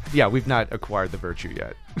not, we've not acquired the virtue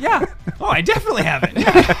yet. Yeah. Oh, I definitely haven't.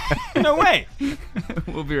 No way.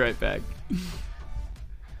 We'll be right back.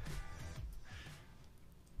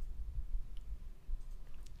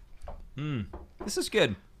 This is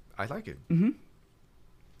good. I like it.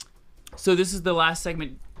 So this is the last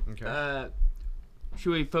segment. Okay.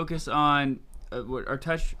 Should we focus on our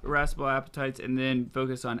touch irascible appetites and then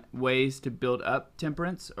focus on ways to build up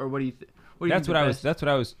temperance, or what do you? That's what I was. That's what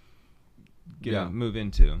I was gonna Yeah. move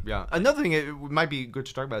into. Yeah. Another thing it might be good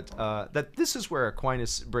to talk about that this is where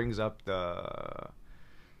Aquinas brings up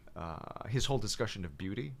his whole discussion of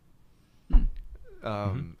beauty.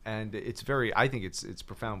 And it's very. I think it's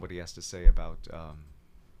profound what he has to say about.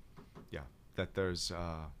 That there's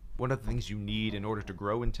one of the things you need in order to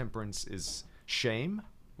grow in temperance is shame,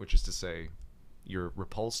 which is to say, you're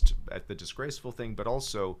repulsed at the disgraceful thing, but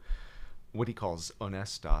also what he calls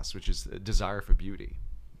honestas, which is a desire for beauty.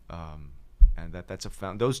 And that's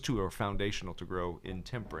those two are foundational to grow in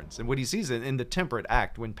temperance. And what he sees in the temperate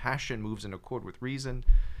act, when passion moves in accord with reason,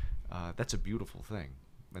 that's a beautiful thing.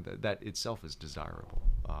 And that itself is desirable,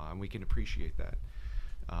 and we can appreciate that.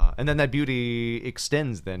 And then that beauty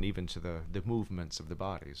extends then even to the movements of the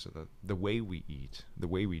body, so the way we eat, the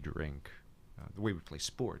way we drink, the way we play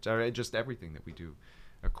sports, just everything that we do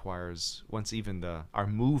acquires, once even our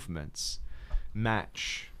movements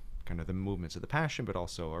match kind of the movements of the passion, but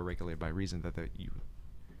also are regulated by reason, that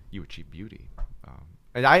you achieve beauty.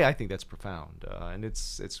 And I think that's profound, and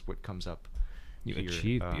it's what comes up. You here.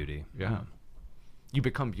 achieve beauty. Yeah. Wow. You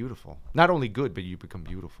become beautiful. Not only good, but you become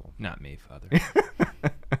beautiful. Not me, Father.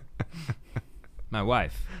 My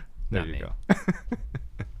wife. There Not you me. go.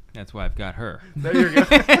 That's why I've got her. There you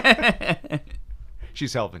go.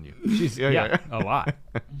 She's helping you. She's a lot.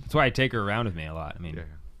 That's why I take her around with me a lot. I mean, Yeah.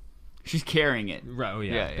 She's carrying it. right, oh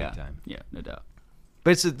yeah, big time. Yeah, no doubt.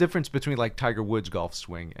 But it's the difference between like Tiger Woods' golf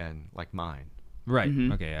swing and like mine. Right.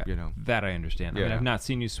 Mhm. Okay. Yeah. You know. That I understand. I mean, Yeah. I've not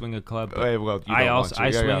seen you swing a club. But Well, you I don't also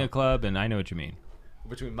want to. Yeah, swing yeah. a club, and I know what you mean.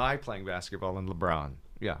 Between my playing basketball and LeBron.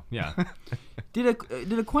 Yeah. Yeah. Did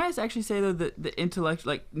Aquinas actually say though that the intellect,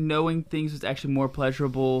 like knowing things, was actually more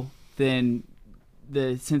pleasurable than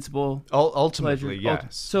the sensible Ultimately, pleasure?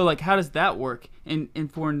 yes. So like, how does that work in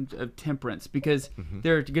form of temperance? Because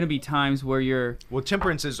there are going to be times where you're Well,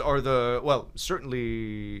 temperances are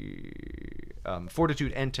certainly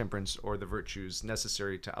fortitude and temperance are the virtues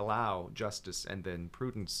necessary to allow justice and then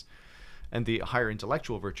prudence and the higher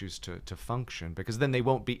intellectual virtues to function, because then they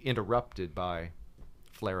won't be interrupted by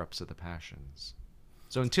flare-ups of the passions.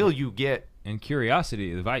 So until you get And curiosity,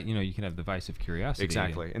 you can have the vice of curiosity.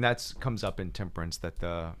 exactly, and that comes up in temperance, that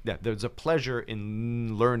there's a pleasure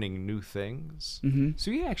in learning new things.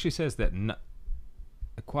 So he actually says that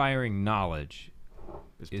acquiring knowledge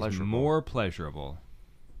Is is pleasurable. more pleasurable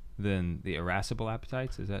than the irascible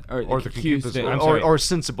appetites. Is that? or Or the concupiscible, I'm sorry, or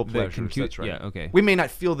sensible the pleasures. That's right. yeah, okay. We may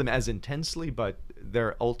not feel them as intensely, but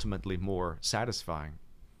they're ultimately more satisfying.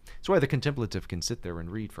 That's why the contemplative can sit there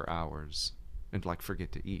and read for hours and like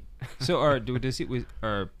forget to eat. So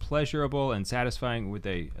are pleasurable and satisfying,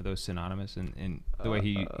 are those synonymous in the way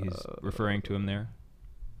he's referring to them there?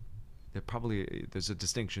 There's a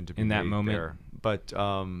distinction to be In that made moment? there. But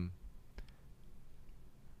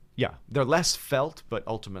yeah, they're less felt, but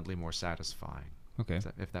ultimately more satisfying. Okay.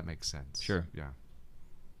 If that makes sense. Sure. Yeah.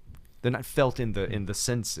 They're not felt in the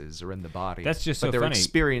senses or in the body. That's just but so they're funny.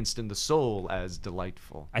 experienced in the soul as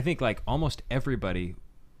delightful. I think like almost everybody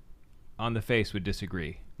on the face would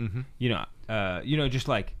disagree. Mm-hmm. Just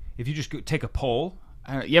like if you just take a poll.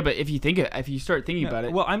 yeah, but if you start thinking about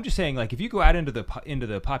it, Well, I'm just saying, like, if you go out into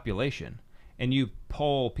the population and you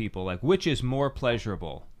poll people, like, which is more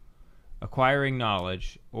pleasurable, acquiring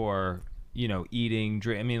knowledge or eating,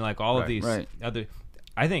 drink. I mean, like all of these other.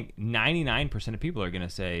 I think 99% of people are going to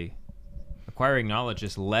say acquiring knowledge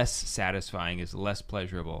is less satisfying, is less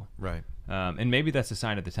pleasurable. Right. And maybe that's a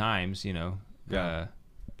sign of the times, Yeah.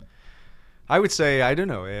 I would say, I don't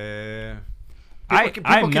know. People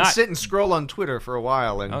I'm can not- sit and scroll on Twitter for a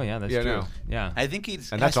while, and Oh yeah, that's you true. know, Yeah. I think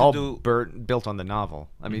it's and has that's to all do. built on the novel.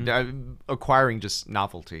 I mean, acquiring just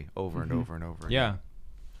novelty over and over and over. Yeah.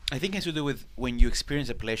 I think it has to do with when you experience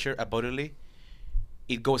a pleasure bodily,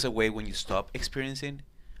 it goes away when you stop experiencing,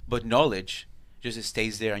 but knowledge just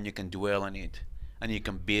stays there, and you can dwell on it, and you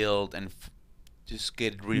can build and just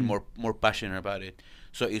get really more passionate about it.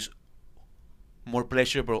 So it's more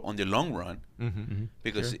pleasurable on the long run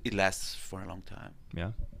because it lasts for a long time.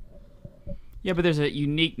 Yeah. Yeah, but there's a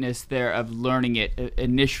uniqueness there of learning it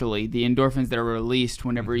initially. The endorphins that are released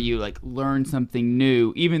whenever you like learn something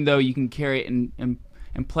new, even though you can carry it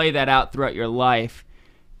and play that out throughout your life,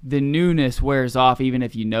 the newness wears off even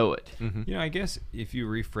if you know it. You know, I guess if you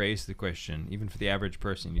rephrase the question, even for the average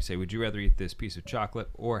person, you say, would you rather eat this piece of chocolate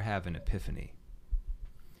or have an epiphany?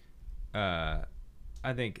 I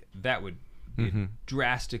think that would be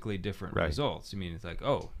drastically different results. I mean, it's like,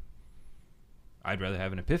 oh, I'd rather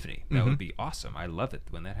have an epiphany. That would be awesome. I love it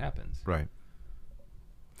when that happens. Right.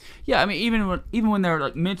 Yeah, I mean, even when they're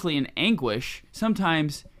like mentally in anguish,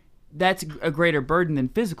 sometimes that's a greater burden than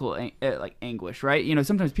physical like anguish, right? You know,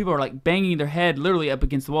 sometimes people are like banging their head literally up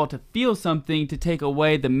against the wall to feel something to take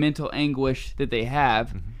away the mental anguish that they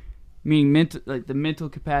have. Meaning, the mental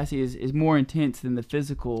capacity is more intense than the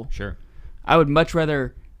physical. Sure. I would much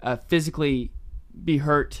rather physically be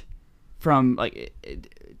hurt from like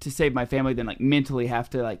to save my family than like mentally have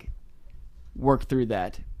to like work through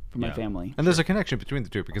that for my family. And there's a connection between the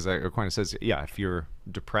two because Aquinas says, yeah, if you're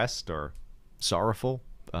depressed or sorrowful,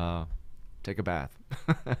 take a bath.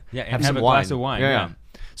 Yeah, and have a glass of wine. Yeah.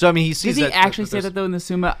 So I mean, he sees. Does he actually say that though in the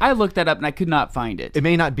Summa? I looked that up and I could not find it. It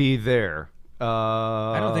may not be there.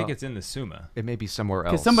 I don't think it's in the Summa. It may be somewhere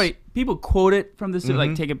else. Because people quote it from the Summa,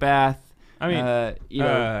 like take a bath. I mean,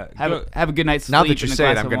 have a good night's sleep. Now that you and a say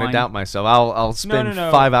it, glass I'm of going to wine. doubt myself. I'll spend No.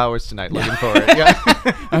 5 hours tonight looking for it. Yeah.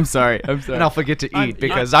 I'm sorry. And I'll forget to eat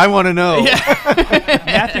because I want to know.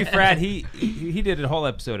 Matthew Fradd, he did a whole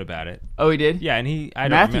episode about it. Oh, he did? Yeah, and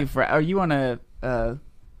Matthew Fradd, are you on a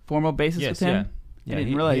formal basis with him? Yeah, I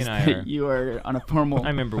didn't realize that you are on a formal. I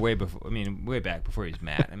remember way back before he was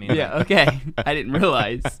Matt. I mean, yeah, okay. I didn't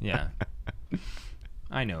realize. Yeah.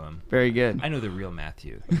 I know him. Very good. I know the real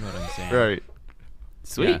Matthew. You know what I'm saying? Right.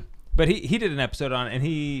 Sweet. Yeah. But he did an episode on it,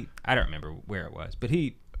 and I don't remember where it was, but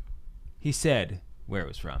he said where it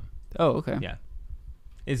was from. Oh, okay. Yeah.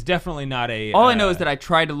 It's definitely not a... All I know is that I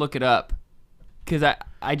tried to look it up because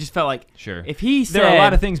I just felt like if he said... There are a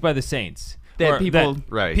lot of things by the saints. That people...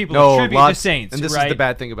 Right. People no, attribute lots, to saints, and this right? is the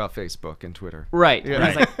bad thing about Facebook and Twitter. Right. Yeah. And, I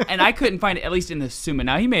was like, and I couldn't find it, at least in the Summa.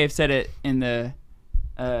 Now, he may have said it in the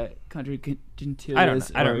Contra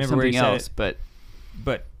Gentiles I don't remember where he said else, it. But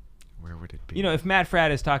where would it be? You know, if Matt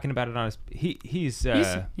Fradd is talking about it on his... He's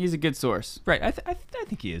a good source. Right. I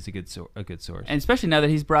think he is a good source. And especially now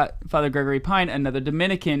that he's brought Father Gregory Pine, another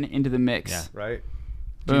Dominican, into the mix. Yeah. Right.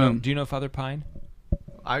 Do you know Father Pine?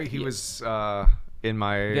 He was in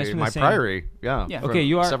my same... priory. Yeah. Okay,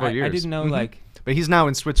 you are... Several years. I didn't know, But he's now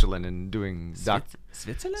in Switzerland and doing...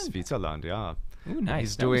 Switzerland? Yeah. Ooh,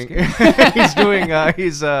 nice. He's doing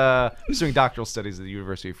doctoral studies at the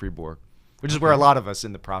University of Fribourg, which is where a lot of us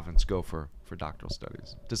in the province go for doctoral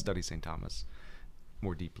studies, to study St. Thomas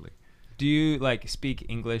more deeply. Do you speak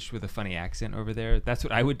English with a funny accent over there? That's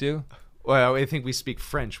what I would do. Well, I think we speak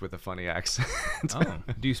French with a funny accent. Oh,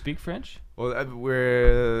 do you speak French? Well,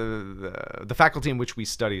 we're the faculty in which we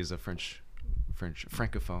study is a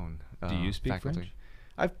francophone. Do you speak faculty. French?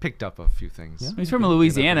 I've picked up a few things. Yeah. He's from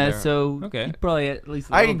Louisiana, so you probably at least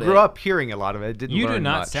a little bit. grew up hearing a lot of it. You do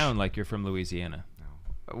not much. sound like you're from Louisiana. No.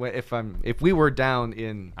 If we were down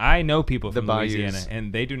in I know people from bayous, Louisiana,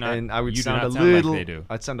 and they do not. And I would you sound do not a sound little. like they do.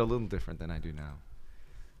 I'd sound a little different than I do now.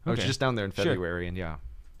 I was Okay. just down there in February, and It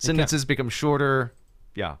sentences become shorter.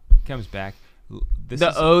 Yeah, comes back.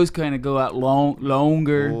 The O's kind of go out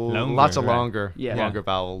longer. Lots of longer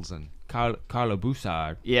vowels and Carlo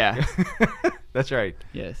Boussard. Yeah. That's right.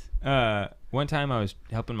 Yes. One time I was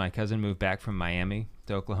helping my cousin move back from Miami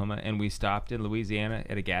to Oklahoma, and we stopped in Louisiana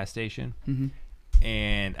at a gas station. Mm-hmm.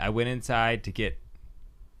 And I went inside to get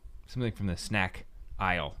something from the snack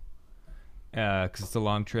aisle because it's a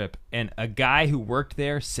long trip. And a guy who worked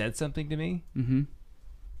there said something to me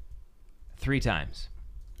 3 times.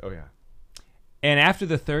 Oh, yeah. And after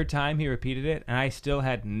the 3rd time, he repeated it, and I still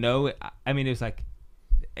had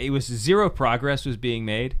it was zero progress was being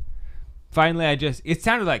made. Finally, it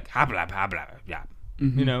sounded like, ha blah, blah, blah, blah.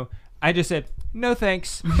 You know, I just said, no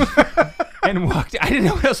thanks, and walked. I didn't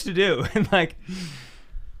know what else to do. And I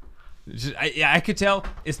could tell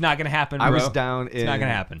it's not going to happen, bro. I was down in... It's not going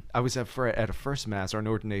to happen. I was at a first mass or an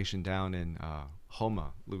ordination down in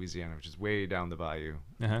Houma, Louisiana, which is way down the bayou,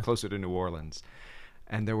 closer to New Orleans.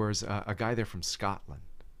 And there was a guy there from Scotland.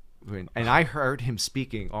 And I heard him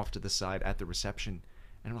speaking off to the side at the reception.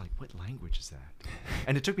 And I'm like, what language is that?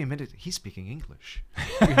 And it took me a minute. He's speaking English.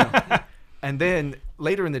 You know? And then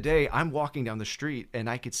later in the day, I'm walking down the street, and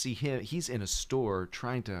I could see him. He's in a store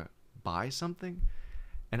trying to buy something.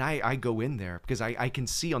 And I go in there because I can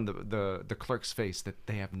see on the clerk's face that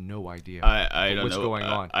they have no idea I don't what's know. going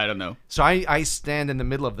on. I don't know. So I stand in the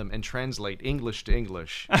middle of them and translate English to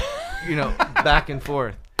English, back and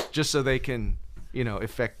forth, just so they can,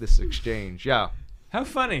 effect this exchange. Yeah, How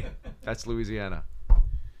funny. that's Louisiana.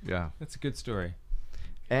 Yeah. That's a good story.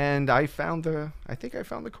 And I think I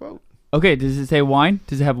found the quote. Okay, does it say wine?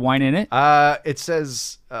 Does it have wine in it? It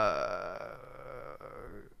says,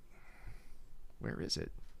 where is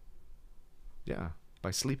it? Yeah,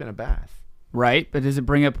 by sleep in a bath. Right, but does it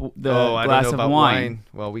bring up the I glass don't know of about wine?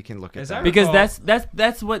 Well, we can look at As I that. Because recall-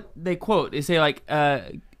 that's what they quote. They say like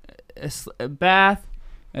a bath,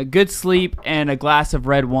 a good sleep, and a glass of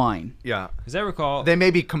red wine. Yeah, As I recall, they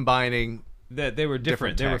may be combining. that they were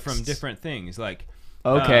different. They were from texts. different things. Like,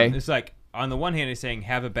 Okay. it's like on the one hand he's saying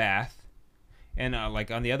have a bath, and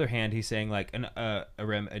like on the other hand he's saying like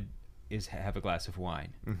is have a glass of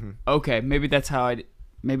wine. Okay, maybe that's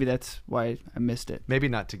why I missed it. Maybe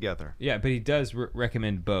not together. Yeah, but he does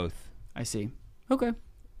recommend both. I see. Okay,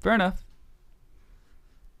 fair enough.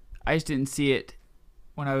 I just didn't see it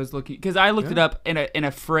when I was looking because I looked it up in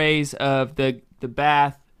a phrase of the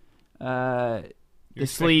bath, the You're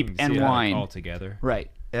sleep expecting to and see it, like, wine. all together. Right.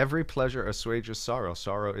 Every pleasure assuages sorrow.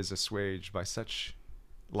 Sorrow is assuaged by such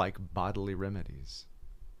like bodily remedies.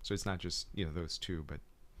 So it's not just those two, but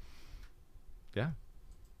yeah,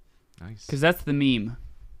 nice. Because that's the meme.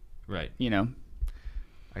 Right.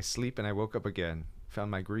 I sleep and I woke up again. Found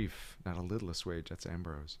my grief not a little assuaged. That's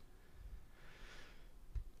Ambrose.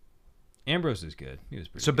 Ambrose is good. He was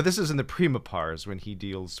pretty So, good. but this is in the prima pars when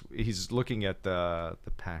he's looking at the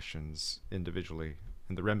passions individually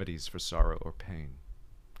and the remedies for sorrow or pain,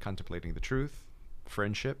 contemplating the truth,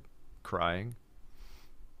 friendship, crying.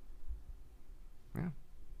 Yeah,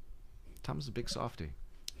 Tom's a big softie.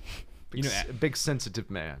 A big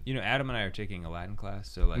sensitive man. Adam and I are taking a Latin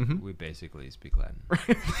class, so like we basically speak Latin.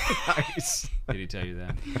 Nice. Did he tell you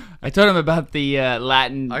that? I told him about the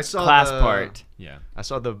Latin I saw class the- part. Yeah. I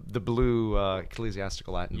saw the blue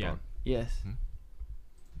ecclesiastical Latin Yeah. book. Yes.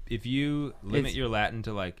 If you limit It's your Latin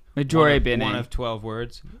to like Majore one of, bene. one of 12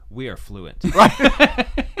 words, we are fluent.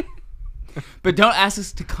 But don't ask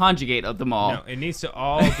us to conjugate of them all. No, it needs to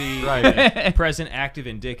all be Right. present, active,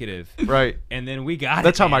 indicative. Right. And then we got it.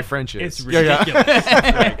 That's how my man. French is. It's Yeah, yeah. ridiculous.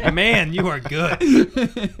 It's like, man, you are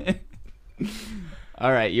good. All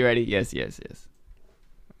right, you ready? Yes.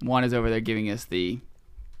 Juan is over there giving us the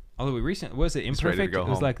Although was it ready to imperfect? go It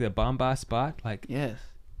was home. like the bomba spot. Like, yes.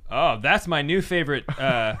 oh, that's my new favorite.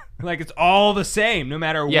 Like it's all the same, no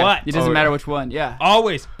matter Yeah, what. it doesn't matter which one. Yeah.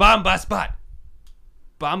 Always bomba spot.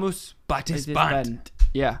 Bamus batis It is bant.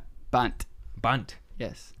 Yeah, bunt. Bunt.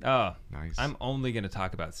 Yes. Oh, Nice. I'm only gonna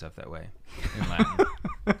talk about stuff that way in Latin.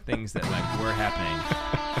 Things that like were happening.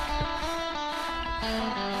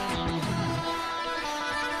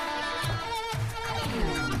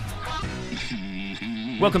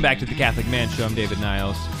 Welcome back to the Catholic Man Show. I'm David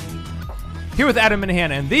Niles. Here with Adam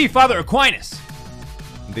Minahan and the Father Aquinas.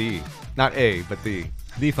 Not a, but the.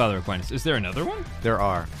 The Father Aquinas. Is there another one? There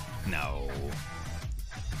are. No.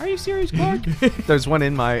 Are you serious, Clark? There's one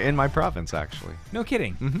in my province actually. No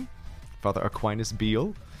kidding. Father Aquinas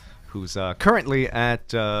Beale, who's currently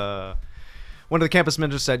at one of the campus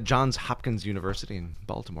ministers at Johns Hopkins University in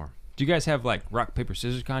Baltimore. Do you guys have like rock paper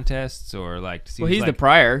scissors contests or like? Well, he's the like,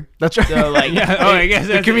 prior. That's right. So like, Yeah. Oh, I guess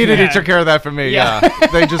The that's community yeah. took care of that for me. Yeah. Yeah.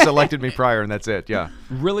 They just elected me prior, and that's it. Yeah.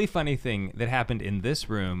 Really funny thing that happened in this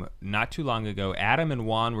room not too long ago. Adam and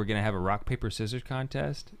Juan were gonna have a rock paper scissors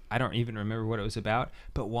contest. I don't even remember what it was about,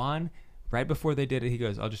 but Juan, right before they did it, he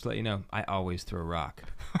goes, "I'll just let you know, I always throw a rock."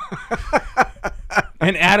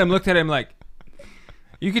 And Adam looked at him like,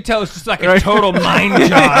 you could tell it's just like a total mind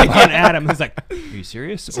job on Adam. He's like, "Are you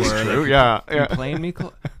serious? Or It's true. like, Yeah. you playing me?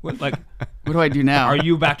 What, like, what do I do now? are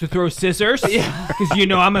you about to throw scissors? Because you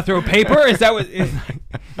know I'm gonna throw paper. Is that what?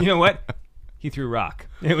 You know what? He threw rock.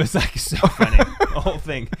 It was like so funny. The whole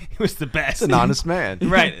thing. It was the best. It's an honest man.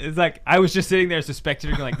 Right. It's like I was just sitting there as a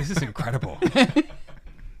spectator, going like, "This is incredible."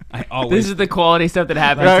 I always, This is the quality stuff that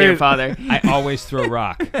happens Right. here, Father. I always throw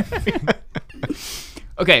rock.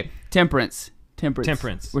 Okay, temperance. We're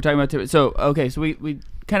talking about temperance. So, okay, so we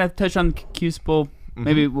kind of touched on Cusipal.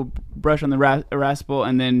 Maybe we'll brush on the irascible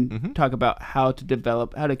and then talk about how to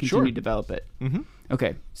continue to develop it.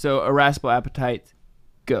 Okay, so irascible appetite,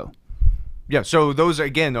 go. Yeah, so those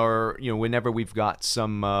again are whenever we've got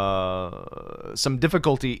some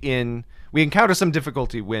difficulty we encounter some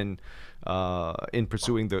difficulty when in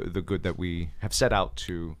pursuing the good that we have set out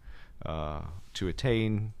to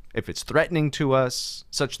attain. If it's threatening to us,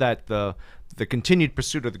 such that the continued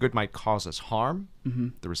pursuit of the good might cause us harm,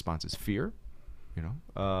 the response is fear.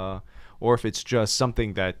 or if it's just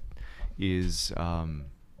something that is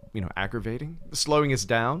aggravating, slowing us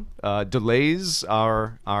down, delays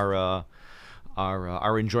our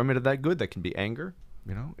enjoyment of that good. That can be anger,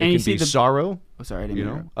 it can be sorrow. Oh, sorry, I didn't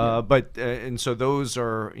mean But and so those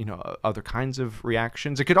are other kinds of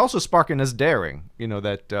reactions. It could also spark in us daring,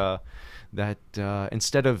 that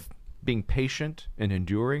instead of being patient and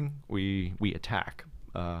enduring, we attack.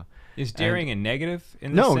 Is daring a negative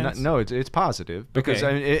in this sense? No, it's positive because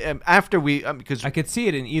after we because I could see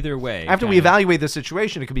it in either way. After we evaluate the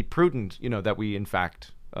situation, it could be prudent, that we in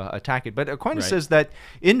fact attack it. But Aquinas says that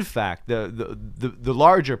in fact the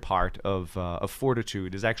larger part of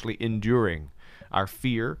fortitude is actually enduring our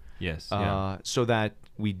fear. Yes. So that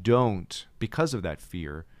we don't, because of that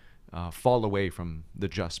fear, fall away from the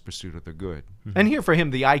just pursuit of the good. Mm-hmm. And here for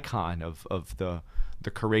him, the icon of the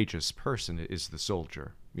courageous person is the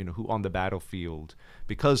soldier, who on the battlefield,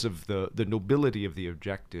 because of the nobility of the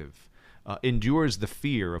objective, endures the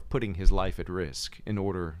fear of putting his life at risk in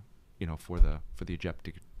order, for the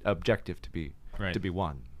objective to be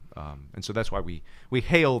won. And so that's why we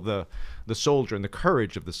hail the soldier and the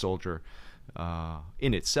courage of the soldier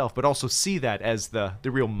in itself, but also see that as the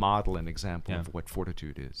real model and example of what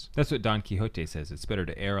fortitude is. That's what Don Quixote says. It's better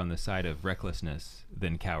to err on the side of recklessness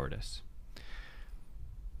than cowardice.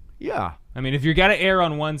 Yeah. I mean, if you got to err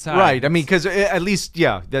on one side. Right. I mean, because at least,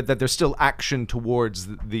 that there's still action towards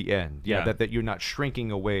the end. That you're not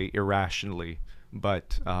shrinking away irrationally,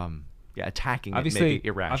 but attacking it maybe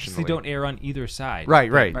irrationally. Obviously, don't err on either side.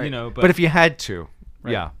 Right. But if you had to,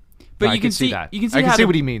 But I you can see see that. You can see I can see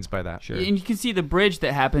what he means by that. Sure. And you can see the bridge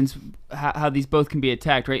that happens, how these both can be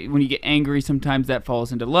attacked, right? When you get angry, sometimes that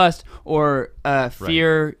falls into lust, or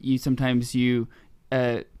fear. Sometimes you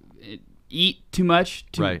eat too much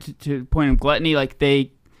to the point of gluttony. Like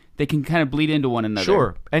they can kind of bleed into one another.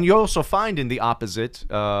 Sure. And you also find in the opposite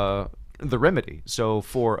the remedy. So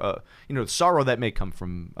for sorrow that may come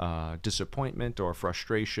from disappointment or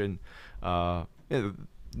frustration,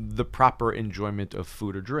 the proper enjoyment of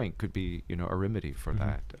food or drink could be, a remedy for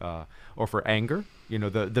that. Or for anger,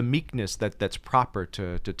 the meekness that's proper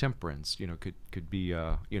to temperance, could be,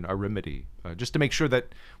 a remedy, just to make sure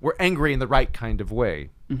that we're angry in the right kind of way.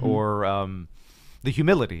 Mm-hmm. Or the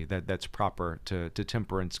humility that's proper to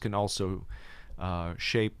temperance can also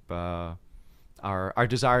shape our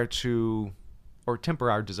desire to, or temper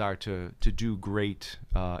our desire to do great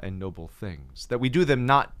and noble things. That we do them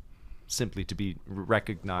not simply to be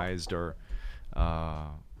recognized or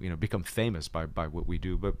become famous by what we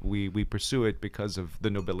do, but we pursue it because of the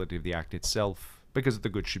nobility of the act itself, because the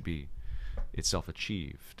good should be itself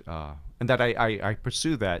achieved, and that I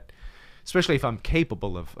pursue that, especially if I'm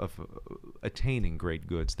capable of attaining great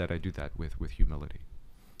goods, that I do that with humility.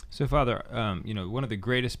 So, Father, one of the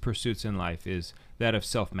greatest pursuits in life is that of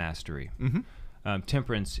self-mastery. Mm-hmm.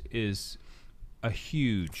 Temperance is a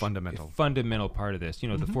huge fundamental part of this.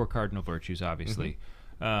 The four cardinal virtues, obviously.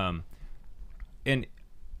 Mm-hmm. And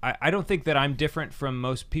I don't think that I'm different from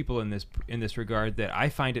most people in this regard, that I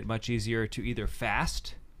find it much easier to either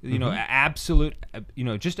fast, just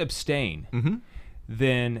abstain, mm-hmm.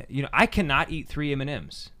 than, I cannot eat 3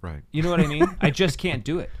 M&Ms. Right. You know what I mean? I just can't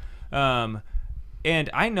do it.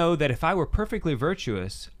 And I know that if I were perfectly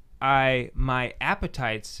virtuous, my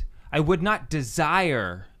appetites, I would not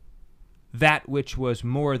desire that which was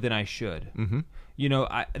more than I should. Mm-hmm.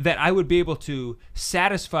 That I would be able to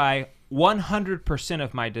satisfy 100%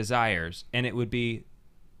 of my desires, and it would be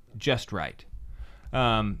just right.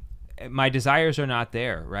 My desires are not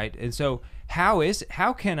there, right? And so how do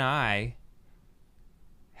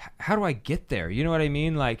I get there? You know what I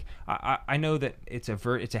mean? Like I know that it's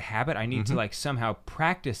a habit. I need to somehow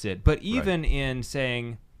practice it. But even in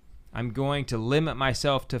saying I'm going to limit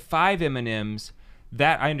myself to 5 M&Ms,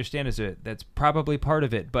 that I understand that's probably part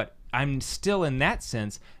of it, but I'm still in that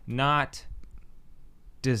sense not.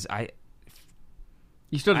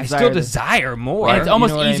 You still desire more. And it's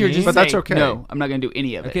almost easier just to but say, that's okay. No, I'm not going to do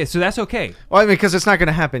any of it. Okay, so that's okay. Well, because it's not going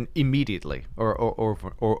to happen immediately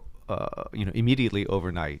or immediately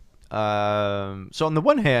overnight. So on the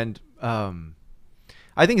one hand,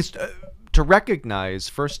 I think it's to recognize,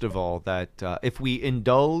 first of all, that if we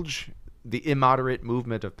indulge the immoderate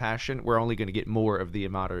movement of passion, we're only going to get more of the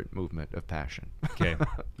immoderate movement of passion. Okay,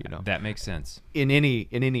 that makes sense in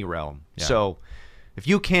any realm. Yeah. So if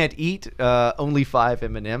you can't eat only 5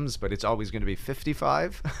 M&Ms, but it's always going to be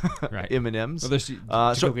 55 M&Ms. Well, there's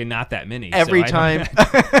typically not that many. Every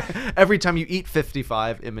time you eat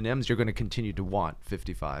 55 M&Ms, you're going to continue to want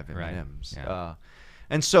 55 M&Ms. Right. Yeah.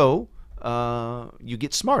 And so you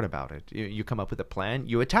get smart about it. You come up with a plan,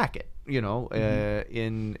 you attack it,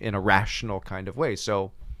 in a rational kind of way.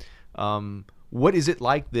 So what is it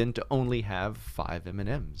like then to only have 5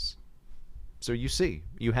 M&Ms? So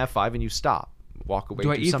you have 5 and you stop, walk away,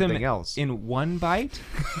 do I do eat something them else. in one bite?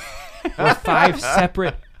 Or 5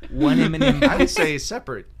 separate 1 M&M I would say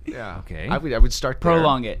separate. Yeah. Okay. I would start there.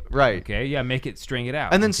 Prolong it. Right. Okay, yeah, string it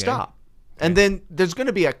out. And then okay. stop. And then there's going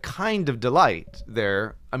to be a kind of delight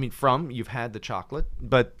there. I mean, you've had the chocolate,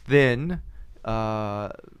 but then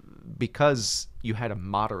because you had a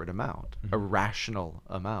moderate amount, a rational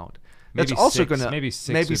amount, that's also going to maybe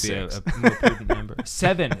six would six. be a more prudent number.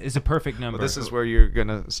 7 is a perfect number. Well, this is where you're going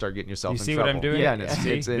to start getting yourself You in see trouble. what I'm doing? Yeah, and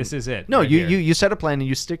This is it. No, right you here. you set a plan and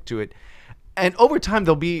you stick to it. And over time,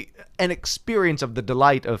 there'll be an experience of the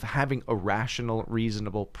delight of having a rational,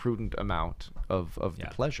 reasonable, prudent amount of the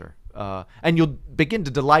pleasure. And you'll begin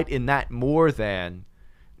to delight in that more than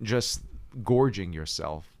just gorging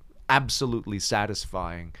yourself, absolutely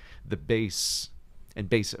satisfying the basic,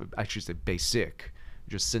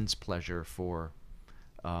 just sense pleasure for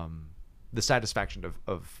the satisfaction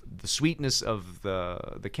of the sweetness of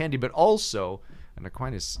the candy, but also, and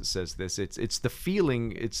Aquinas says this, it's the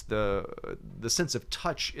feeling, it's the sense of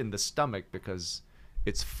touch in the stomach because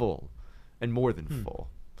it's full and more than full.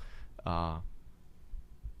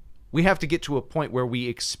 We have to get to a point where we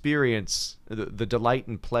experience the delight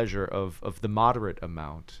and pleasure of the moderate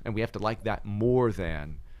amount, and we have to like that more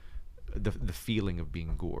than the feeling of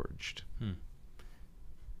being gorged.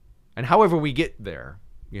 And however we get there,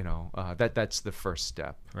 that's the first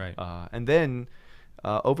step. Right. And then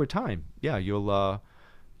over time, you'll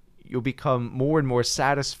become more and more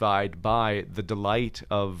satisfied by the delight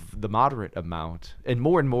of the moderate amount, and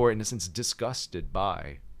more, in a sense, disgusted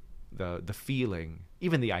by the feeling,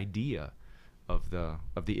 even the idea of the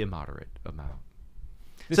immoderate amount.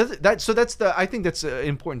 I think that's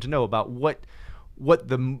important to know about what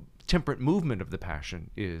the temperate movement of the passion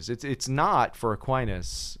is. It's not, for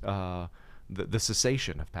Aquinas, the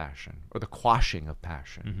cessation of passion or the quashing of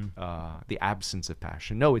passion, the absence of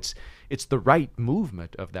passion. No, it's the right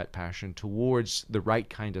movement of that passion towards the right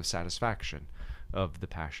kind of satisfaction of the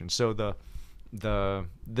passion. So the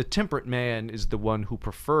temperate man is the one who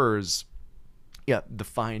prefers the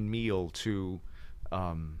fine meal to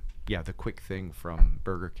the quick thing from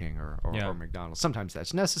Burger King or McDonald's. Sometimes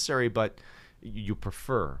that's necessary, but you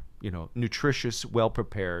prefer nutritious, well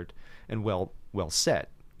prepared, and well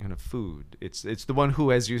set kind of food. It's the one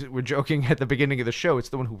who, as you were joking at the beginning of the show, it's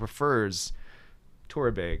the one who prefers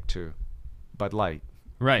Torabeg to Bud Light.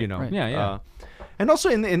 Right. Right. Yeah. And also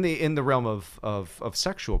in the realm of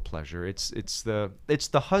sexual pleasure, it's the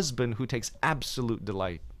husband who takes absolute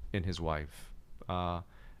delight in his wife, and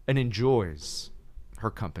enjoys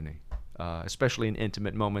her company, especially in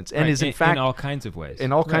intimate moments, and is in fact in all kinds of ways.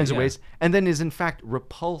 In all kinds of ways, and then is in fact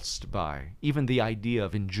repulsed by even the idea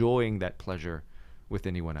of enjoying that pleasure with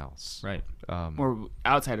anyone else. Right. Or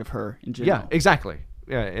outside of her in general. Yeah, exactly.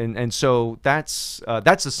 Yeah, and so that's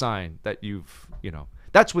a sign that you've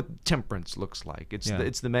that's what temperance looks like.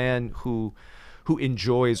 It's the man who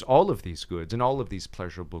enjoys all of these goods and all of these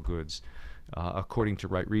pleasurable goods according to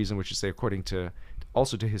right reason, which is to say according to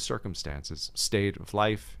also to his circumstances, state of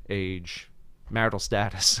life, age, marital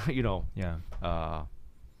status. All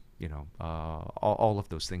of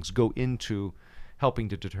those things go into helping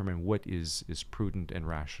to determine what is prudent and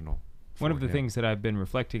rational. One of the things that I've been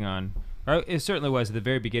reflecting on, or it certainly was at the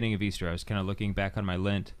very beginning of Easter, I was kind of looking back on my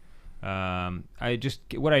Lent. Last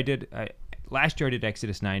year I did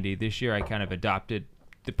Exodus 90. This year I kind of adopted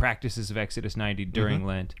the practices of Exodus 90 during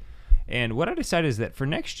Lent. And what I decided is that for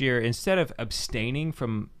next year, instead of abstaining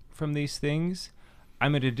from these things,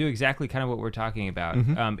 I'm going to do exactly kind of what we're talking about.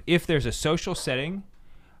 If there's a social setting,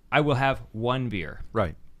 I will have 1 beer.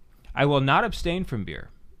 Right. I will not abstain from beer.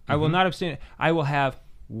 I will not abstain. I will have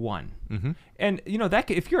 1. And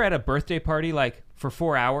that if you're at a birthday party like for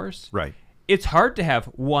 4 hours, right, it's hard to have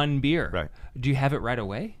 1 beer. Right. Do you have it right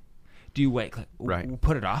away? Do you wait? Right.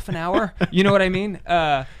 Put it off an hour? You know what I mean?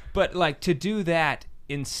 But like to do that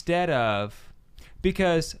instead of,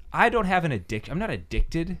 because I don't have an addiction. I'm not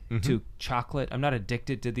addicted to chocolate. I'm not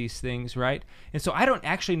addicted to these things, right? And so I don't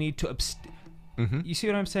actually need to You see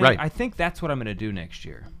what I'm saying? Right. I think that's what I'm going to do next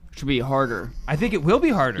year. Should be harder. I think it will be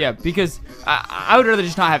harder. Yeah, because I would rather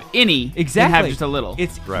just not have any Exactly. than have just a little.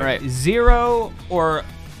 It's Right. 0 or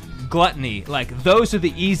gluttony. Like those are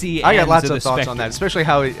the easy I got ends lots of of the thoughts spectrum. on that, especially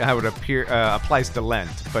how it applies to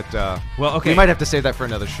Lent. But Well, okay. we might have to save that for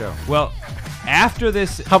another show. Well, After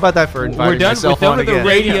this, How about that for inviting we're done myself with on the again?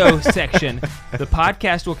 radio section. The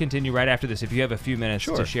podcast will continue right after this. If you have a few minutes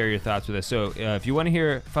Sure. to share your thoughts with us, so if you want to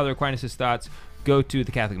hear Father Aquinas' thoughts, go to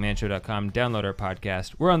thecatholicmanshow.com, download our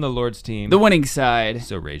podcast. We're on the Lord's team, The winning side.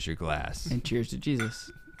 so raise your glass. And cheers to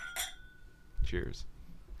Jesus. Cheers.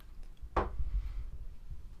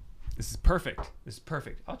 This is perfect. This is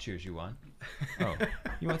perfect. I'll cheers you on. Oh,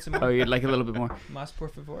 you want some more? Oh, you'd like a little bit more. Mas por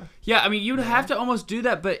favor. Yeah, I mean, you'd have to almost do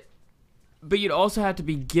that, but you'd also have to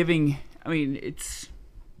be giving. I mean, it's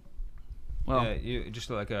well, Yeah, you just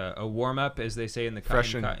like a warm up, as they say in the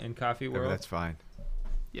Freshen. in coffee Maybe world. that's fine.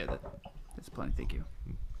 yeah, that's plenty. Thank you.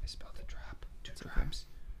 I spelled a drop. 2 drops.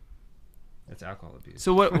 That's alcohol abuse.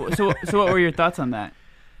 So what? So what were your thoughts on that?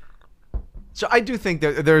 So I do think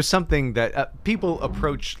that there's something that people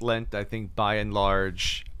approach Lent, I think, by and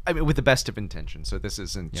large, I mean, with the best of intentions. So this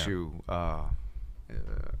isn't to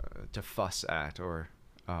fuss at or,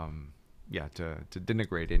 to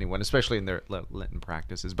denigrate anyone, especially in their Lenten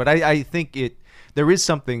practices. But I think there is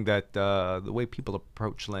something that the way people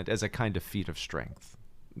approach Lent as a kind of feat of strength,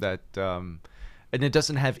 that and it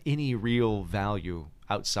doesn't have any real value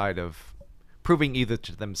outside of proving either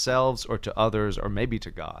to themselves or to others or maybe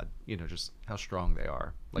to God, just how strong they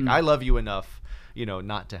are. Like, I love you enough,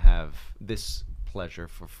 not to have this pleasure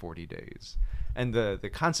for 40 days. And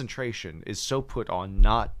the concentration is so put on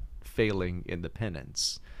not failing in the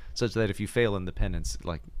penance, such that if you fail in the penance,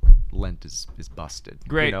 like, Lent is busted.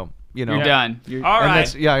 Great. You're done. You're All And right.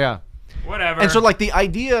 that's, yeah. Whatever. And so, like, the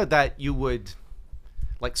idea that you would,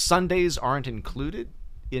 like, Sundays aren't included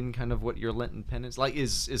in kind of what your Lenten penance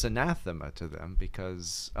is anathema to them,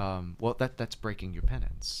 because that's breaking your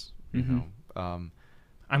penance.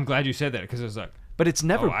 I'm glad you said that, because it was like, But it's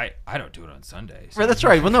never. I don't do it on Sundays. Right, that's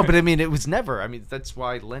right. Well, no, but I mean, it was never. I mean, that's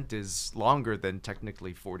why Lent is longer than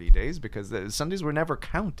technically 40 days, because the Sundays were never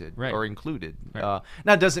counted or included. Right.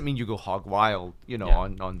 Now, it doesn't mean you go hog wild,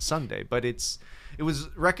 on Sunday, but it was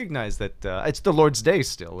recognized that it's the Lord's Day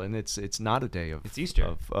still, and it's not a day of It's Easter.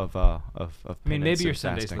 of I mean, maybe your penance and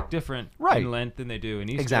Sundays fasting. look different Right. in Lent than they do in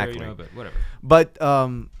Easter. Exactly. But whatever.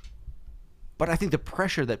 But I think the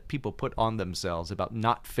pressure that people put on themselves about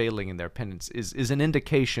not failing in their penance is an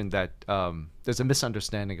indication that there's a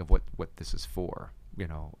misunderstanding of what this is for,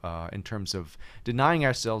 in terms of denying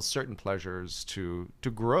ourselves certain pleasures to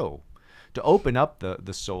grow, to open up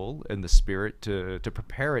the soul and the spirit to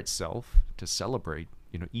prepare itself to celebrate,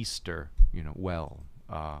 Easter, well.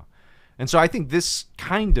 And so I think this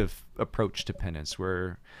kind of approach to penance,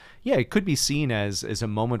 where, it could be seen as a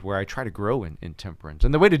moment where I try to grow in temperance.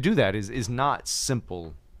 And the way to do that is not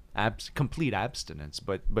simple, complete abstinence,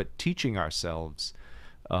 but teaching ourselves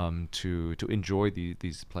to enjoy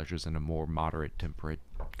these pleasures in a more moderate, temperate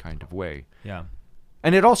kind of way. Yeah.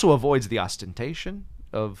 And it also avoids the ostentation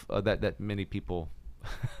of that many people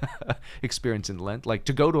experience in Lent, like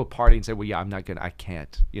to go to a party and say, well, I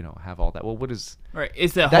can't, have all that. Well, what is right?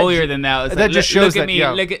 It's the holier than thou. It's that like, just shows look at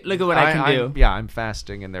that, me. Look at what I can do. I'm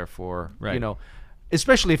fasting, and therefore, Right.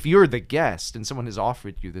 Especially if you're the guest and someone has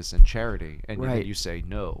offered you this in charity, and Right. you say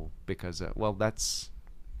no because, that's.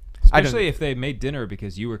 Especially if they made dinner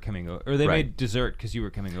because you were coming over, or they Right. made dessert because you were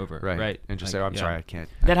coming over. Right. And just Like, say, I'm yeah. sorry, I can't.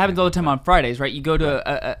 That happens all the time on Fridays, right? You go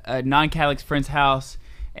to a non-Catholic friend's house,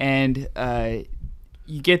 and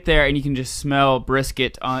you get there, and you can just smell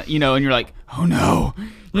brisket on, and you're like, oh no,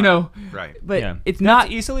 Right. But Yeah. it's That's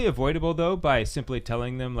not. easily avoidable though by simply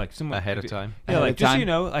telling them, like, someone Ahead of time. Yeah, Ahead like, of just so time. you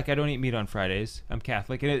know, like, I don't eat meat on Fridays. I'm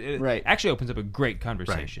Catholic, and it Right. actually opens up a great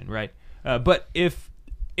conversation, right? But if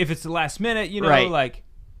it's the last minute, Right. like,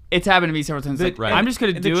 It's happened to me several times. Like, Right. I'm just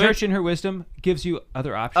gonna the do church it. in her wisdom gives you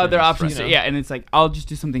other options. Other options, you know? yeah, and it's like I'll just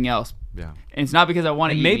do something else. Yeah. And it's not because I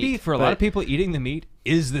want to And eat maybe meat, for a lot of people, eating the meat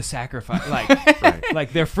is the sacrifice. Like, Right.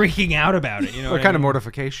 like they're freaking out about it. You know, Or what I kind of mean?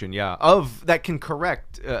 mortification, of that can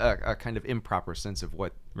correct a kind of improper sense of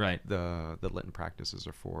what Right. the Lenten practices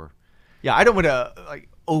are for. Yeah, I don't want to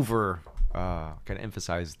over kind of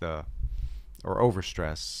emphasize or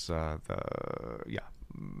overstress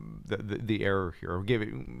the error here, or give it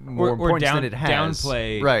more or importance down, than it has.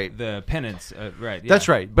 downplay Right. the penance. Right. Yeah. That's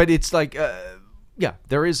right. But it's like,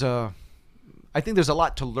 there is I think there's a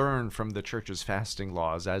lot to learn from the Church's fasting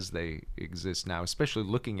laws as they exist now, especially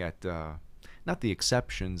looking at not the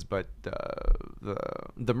exceptions, but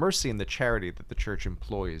the mercy and the charity that the Church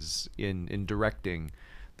employs in directing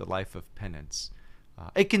the life of penance.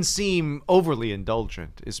 It can seem overly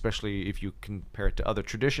indulgent, especially if you compare it to other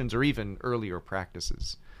traditions or even earlier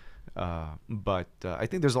practices. But I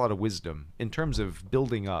think there's a lot of wisdom in terms of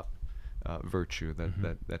building up virtue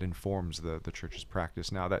that informs the Church's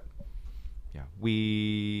practice now, that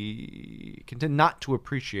we can tend not to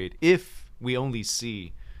appreciate if we only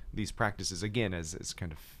see these practices again as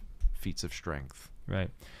kind of feats of strength. Right.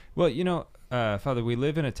 Well, Father, we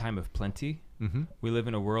live in a time of plenty. Mm-hmm. We live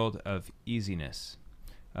in a world of easiness.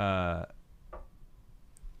 Men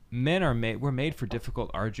we're made for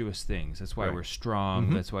difficult, arduous things. That's why we're strong.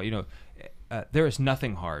 Mm-hmm. That's why, there is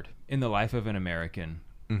nothing hard in the life of an American.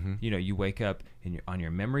 Mm-hmm. You wake up on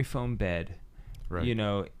your memory foam bed, Right.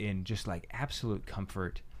 in just like absolute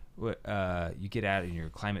comfort. You get out and you're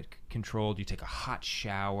climate controlled. You take a hot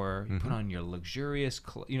shower. You put on your luxurious,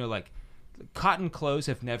 cotton clothes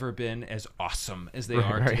have never been as awesome as they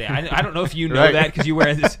are today. I don't know if you know that because you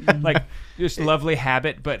wear this this lovely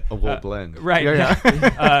habit, but A wool blend. right?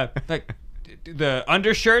 Yeah. Like the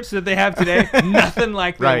undershirts that they have today, nothing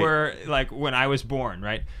like they Right. were like when I was born.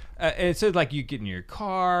 Right? And so like you get in your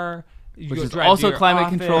car, you Which go is drive also to your climate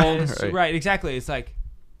office. controlled. Right? Exactly. It's like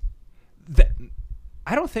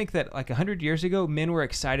I don't think that like 100 years ago men were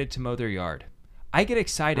excited to mow their yard. I get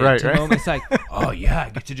excited to mow. It's like, oh yeah, I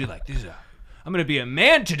get to do like this. I'm gonna be a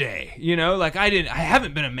man today. I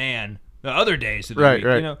haven't been a man the other days of the week.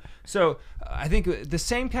 Right. So I think the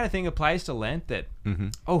same kind of thing applies to Lent. That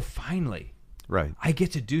finally, Right. I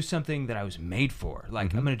get to do something that I was made for.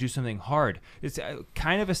 Like I'm gonna do something hard. It's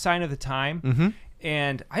kind of a sign of the time. Mm-hmm.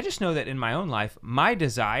 And I just know that in my own life, my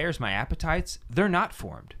desires, my appetites, they're not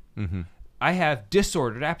formed. Mm-hmm. I have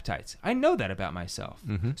disordered appetites. I know that about myself.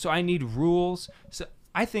 Mm-hmm. So I need rules. So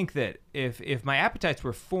I think that if my appetites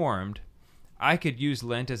were formed, I could use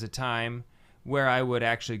Lent as a time where I would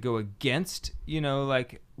actually go against,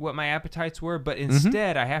 what my appetites were. But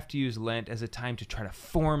instead, I have to use Lent as a time to try to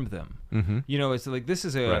form them. Mm-hmm. It's like this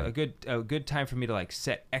is a good time for me to like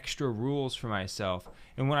set extra rules for myself.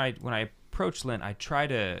 And when I approach Lent, I try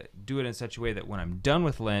to do it in such a way that when I'm done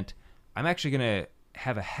with Lent, I'm actually going to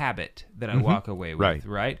have a habit that I walk away with,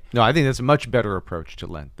 right? No, I think that's a much better approach to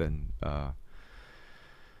Lent than,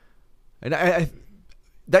 and I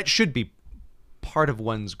that should be part of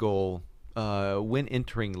one's goal when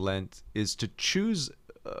entering Lent is to choose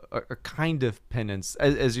a kind of penance,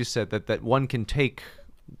 as you said, that one can take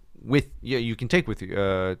with you can take with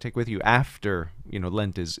you after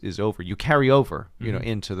Lent is over. You carry over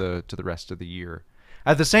into the rest of the year.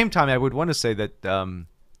 At the same time, I would want to say that.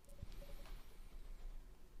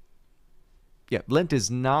 Lent is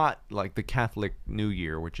not like the Catholic New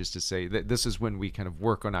Year, which is to say that this is when we kind of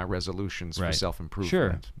work on our resolutions for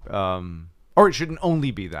self-improvement. Sure. Or it shouldn't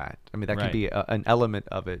only be that. I mean, that can be an element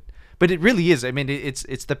of it. But it really is. I mean,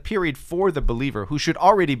 it's the period for the believer who should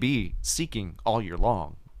already be seeking all year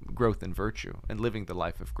long growth in virtue and living the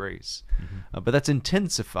life of grace. Mm-hmm. But that's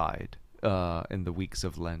intensified in the weeks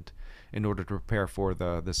of Lent in order to prepare for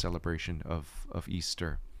the celebration of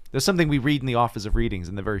Easter. There's something we read in the Office of Readings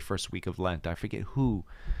in the very first week of Lent. I forget who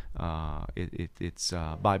it's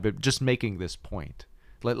by, but just making this point.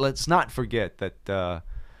 Let's not forget that the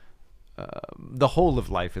whole of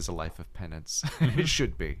life is a life of penance. It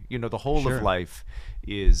should be. The whole of life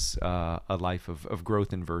is a life of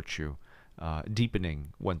growth in virtue, deepening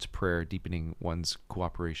one's prayer, deepening one's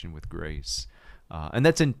cooperation with grace. And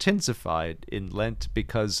that's intensified in Lent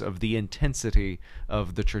because of the intensity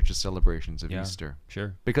of the Church's celebrations of Easter.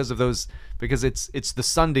 Sure. Because it's the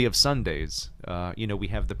Sunday of Sundays. We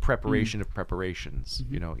have the preparation of preparations.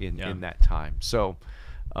 In that time. So,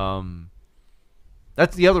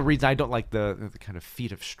 that's the other reason I don't like the kind of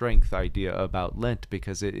feat of strength idea about Lent,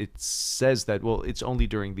 because it says that it's only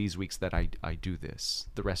during these weeks that I do this.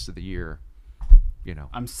 The rest of the year,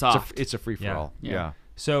 I'm soft. It's a free for all. Yeah.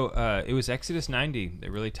 So it was Exodus 90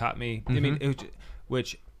 that really taught me. I mean,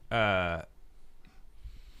 I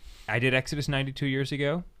did Exodus 90 2 years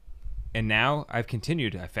ago, and now I've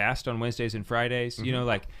continued. I fast on Wednesdays and Fridays.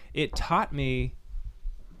 It taught me.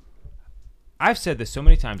 I've said this so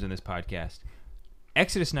many times in this podcast.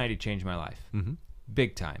 Exodus 90 changed my life,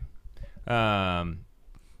 big time,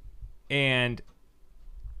 and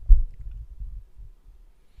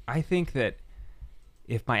I think that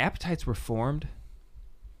if my appetites were formed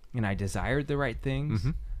and I desired the right things,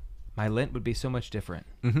 my Lent would be so much different.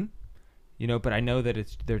 But I know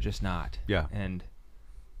that they're just not. Yeah. And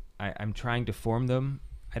I'm trying to form them.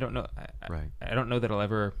 I don't know. I don't know that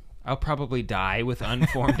I'll probably die with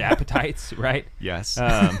unformed appetites, right? Yes.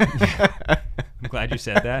 I'm glad you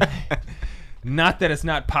said that. Not that it's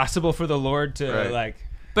not possible for the Lord to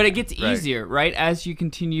But it gets easier, right? As you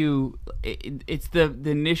continue, it's the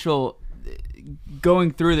initial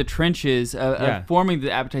going through the trenches of forming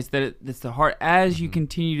the appetites that's the heart. As you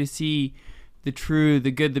continue to see the true,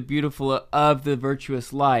 the good, the beautiful of the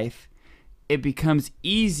virtuous life, it becomes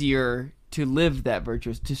easier to live that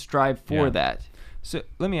virtuous, to strive for that. So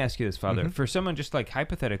let me ask you this, Father. For someone just like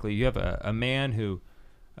hypothetically, you have a man who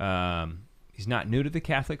he's not new to the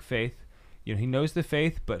Catholic faith. You know, he knows the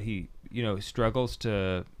faith, but he struggles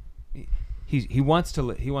to. He wants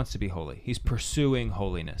to be holy. He's pursuing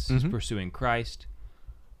holiness. He's pursuing Christ.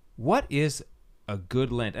 What is a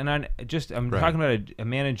good Lent? And I'm talking about a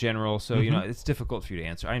man in general, so it's difficult for you to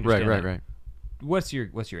answer. I understand. Right. What's your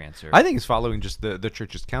answer? I think it's following just the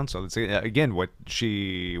Church's counsel. It's again what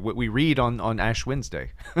we read on Ash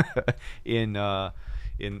Wednesday in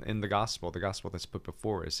the gospel that's put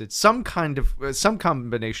before us. It's some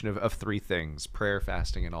combination of three things: prayer,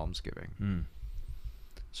 fasting, and almsgiving.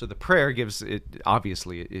 So the prayer gives it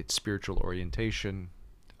obviously its spiritual orientation.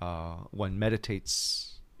 One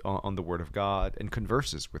meditates on the Word of God and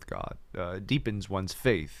converses with God, deepens one's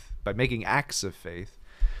faith by making acts of faith.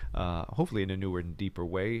 Hopefully in a newer and deeper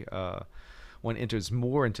way, one enters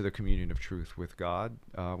more into the communion of truth with God,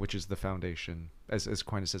 which is the foundation. As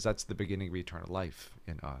Aquinas says, that's the beginning of eternal life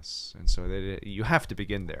in us. And so you have to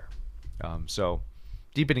begin there. So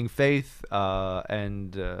deepening faith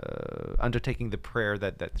and undertaking the prayer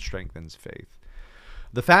that strengthens faith.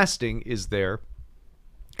 The fasting is there,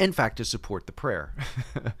 in fact, to support the prayer.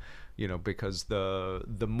 Because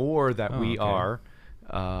the more that we are...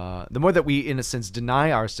 the more that we, in a sense,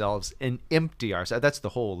 deny ourselves and empty ourselves. That's the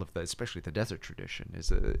whole of especially the desert tradition.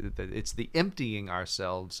 It's the emptying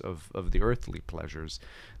ourselves of the earthly pleasures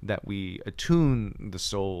that we attune the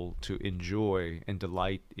soul to enjoy and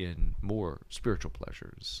delight in more spiritual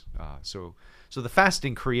pleasures. So the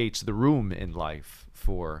fasting creates the room in life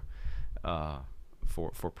for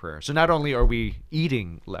prayer. So not only are we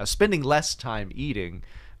eating less, spending less time eating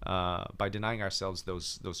by denying ourselves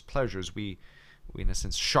those pleasures, we in a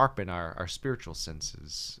sense sharpen our spiritual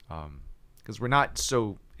senses, because we're not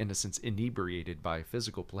so, in a sense, inebriated by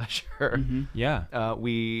physical pleasure.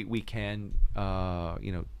 We can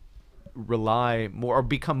rely more or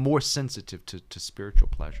become more sensitive to spiritual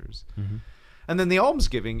pleasures. And then the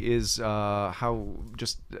almsgiving is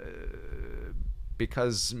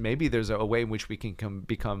because maybe there's a way in which we can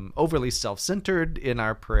become overly self-centered in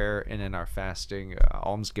our prayer and in our fasting.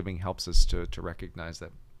 Almsgiving helps us to recognize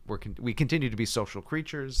that we continue to be social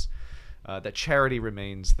creatures, that charity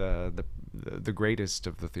remains the greatest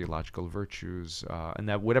of the theological virtues, and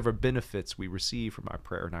that whatever benefits we receive from our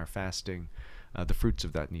prayer and our fasting, the fruits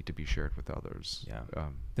of that need to be shared with others.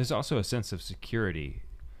 There's also a sense of security,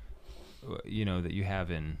 that you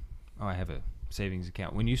have in, I have a savings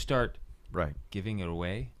account. When you start giving it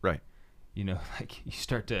away, like you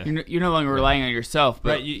start to... You're no longer relying on yourself,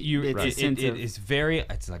 but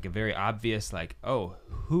it's like a very obvious, like, oh,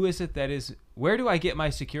 who is it that is... Where do I get my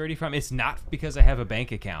security from? It's not because I have a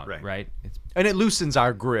bank account, right? And it loosens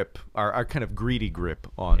our grip, our kind of greedy grip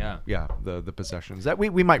on the possessions that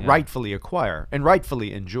we might rightfully acquire and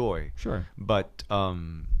rightfully enjoy. Sure. But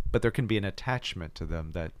there can be an attachment to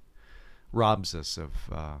them that robs us of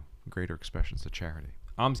greater expressions of charity.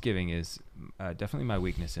 Almsgiving is definitely my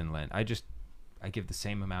weakness in Lent. I give the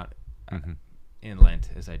same amount in Lent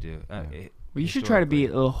as I do. You should try to be a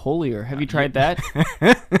little holier. Have you tried that?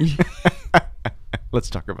 Let's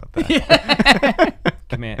talk about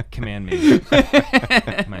that. Command me,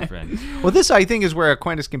 my friend. Well, this I think is where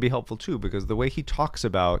Aquinas can be helpful too, because the way he talks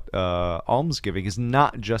about almsgiving is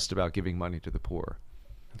not just about giving money to the poor.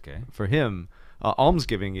 Okay. For him,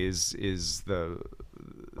 almsgiving is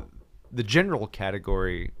the general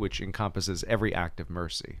category which encompasses every act of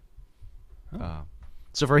mercy.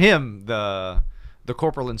 So for him, the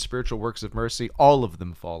corporal and spiritual works of mercy, all of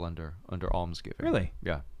them fall under almsgiving. Really?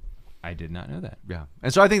 Yeah. I did not know that. Yeah.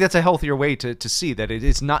 And so I think that's a healthier way to see that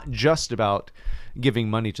it's not just about giving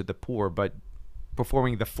money to the poor, but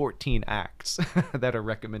performing the 14 acts that are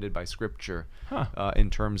recommended by Scripture in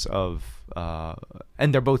terms of,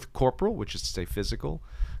 and they're both corporal, which is to say physical,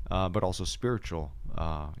 but also spiritual.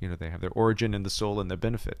 They have their origin in the soul and their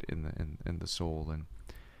benefit in the soul,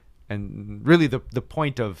 and really the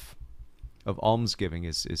point of almsgiving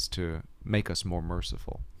is to make us more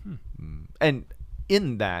merciful, and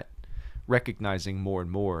in that recognizing more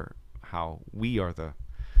and more how we are the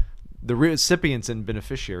recipients and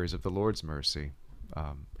beneficiaries of the Lord's mercy,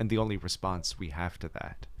 and the only response we have to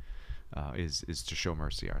that is to show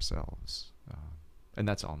mercy ourselves, and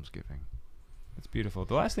that's almsgiving. That's beautiful.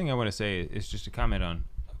 The last thing I want to say is just a comment on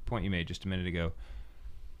a point you made just a minute ago.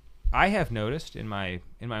 I have noticed in my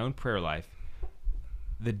own prayer life,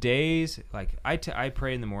 the days, like I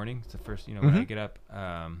pray in the morning. It's the first, when I get up,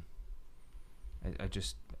 I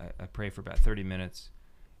pray for about 30 minutes.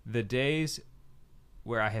 The days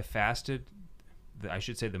where I have fasted, I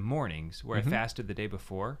should say the mornings where I fasted the day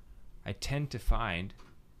before, I tend to find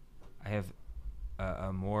I have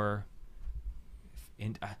a more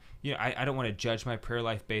I don't want to judge my prayer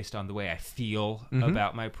life based on the way I feel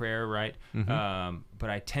about my prayer, right? But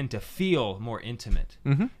I tend to feel more intimate.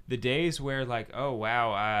 The days where like, oh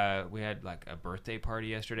wow, we had like a birthday party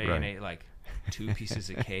yesterday and ate like 2 pieces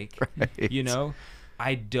of cake. You know,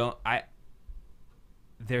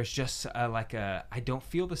 there's just I don't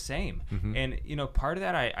feel the same. And you know, part of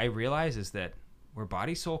that I realize is that we're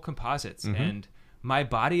body soul composites, and my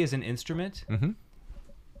body is an instrument,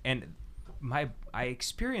 and I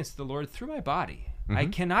experience the Lord through my body. I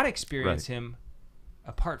cannot experience Him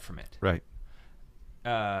apart from it. Right.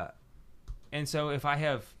 And so if I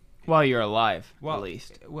have, while you're alive, at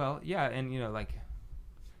least. Well, yeah, and you know, like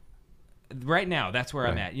right now, that's where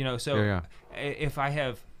I'm at. You know, so if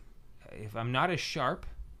I'm not as sharp,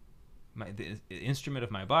 the instrument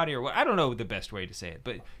of my body, or what, I don't know the best way to say it,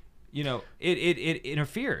 but you know, it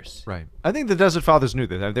interferes. Right. I think the Desert Fathers knew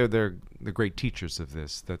that. They're the great teachers of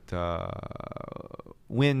this. That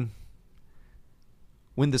when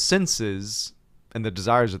the senses and the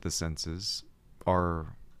desires of the senses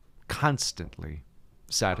are constantly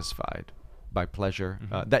satisfied by pleasure,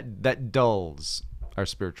 that dulls our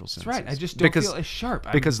spiritual senses. That's right. I just don't feel as sharp.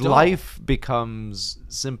 Because life becomes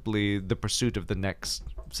simply the pursuit of the next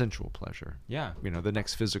sensual pleasure. Yeah. You know, the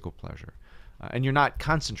next physical pleasure. And you're not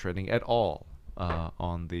concentrating at all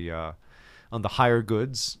on the higher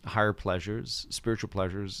goods, higher pleasures, spiritual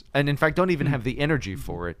pleasures, and in fact don't even have the energy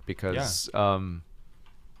for it because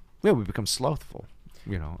we become slothful.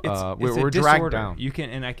 You know, we're dragged down.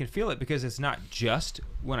 I can feel it because it's not just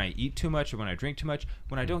when I eat too much or when I drink too much.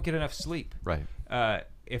 When I don't get enough sleep, right?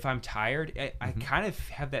 If I'm tired, I kind of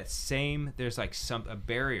have that same. There's like a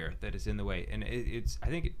barrier that is in the way, and I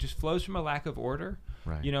think it just flows from a lack of order.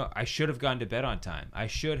 Right. You know, I should have gone to bed on time. I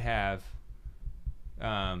should have.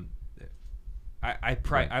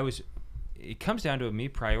 It comes down to me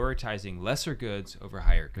prioritizing lesser goods over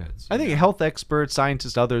higher goods. I think health experts,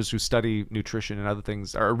 scientists, others who study nutrition and other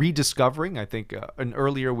things are rediscovering, I think, an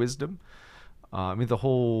earlier wisdom. I mean, the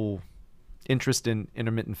whole interest in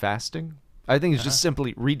intermittent fasting, I think, is just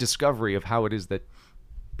simply rediscovery of how it is that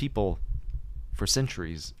people for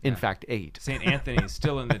centuries, in fact, ate. St. Anthony's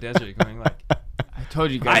still in the desert going like, I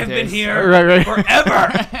told you guys. I've been here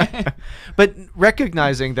forever. But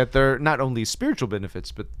recognizing that there are not only spiritual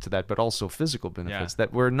benefits but also physical benefits,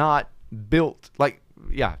 that we're not built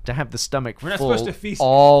to have the stomach we're not full supposed to feast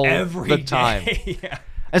all every the time.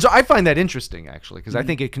 And so I find that interesting, actually, because I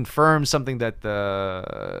think it confirms something that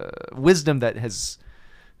the wisdom that has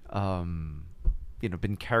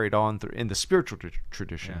been carried on in the spiritual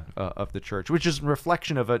tradition of the church, which is a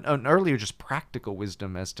reflection of an earlier just practical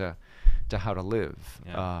wisdom as to how to live.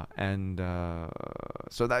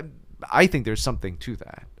 So that I think there's something to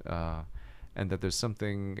that, and that there's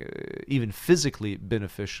something even physically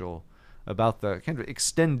beneficial about the kind of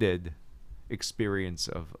extended experience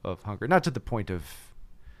of hunger, not to the point of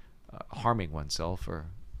harming oneself or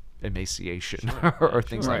emaciation or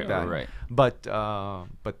things like that. Right. But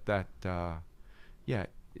that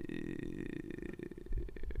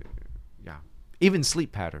even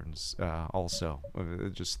sleep patterns also,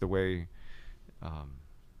 just the way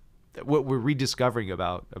what we're rediscovering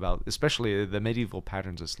about especially the medieval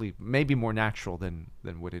patterns of sleep may be more natural than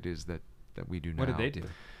what it is that we do now. What did they do?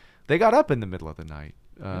 They got up in the middle of the night.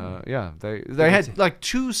 They had like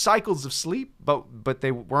 2 cycles of sleep, but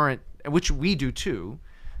they weren't, which we do too.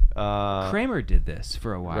 Kramer did this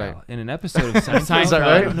for a while in an episode of Seinfeld. Seinfeld. that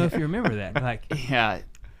right? I don't know if you remember that. Like, and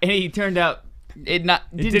he turned out didn't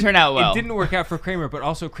turn out well. It didn't work out for Kramer, but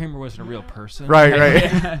also Kramer wasn't a real person.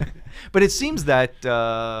 Right. But it seems that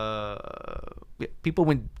people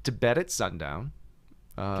went to bed at sundown.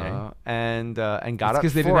 And got up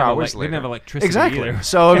 4 hours later. They didn't have electricity either.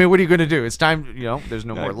 So I mean, what are you going to do? It's time. There's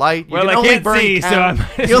no more light. Well, I can't see, so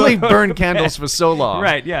you only burn candles for so long.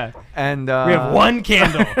 Right. Yeah. And we have 1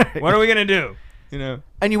 candle. What are we going to do?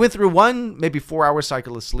 And you went through one maybe 4-hour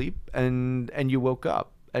cycle of sleep, and you woke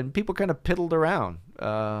up, and people kind of piddled around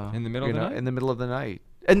in the middle of the night. In the middle of the night.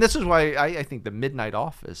 And this is why I think the midnight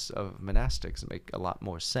office of monastics make a lot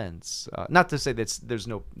more sense. Not to say that's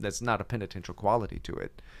not a penitential quality to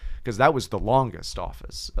it, because that was the longest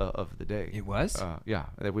office of the day. It was? Yeah,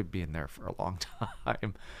 they would be in there for a long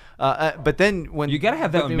time. But then when you got to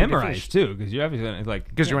have that one memorized too, because you're obviously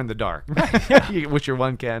because you're in the dark, with your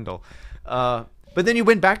one candle. But then you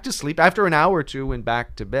went back to sleep. After an hour or two, went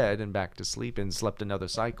back to bed and back to sleep and slept another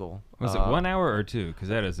cycle. Was it 1 hour or 2? Because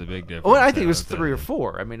that is a big difference. Well, I think it was 3 or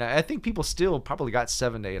 4. I mean, I think people still probably got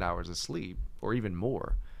 7 to 8 hours of sleep, or even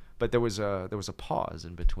more. But there was a pause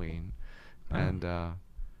in between, and yeah.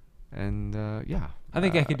 I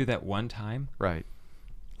think I could do that one time. Right.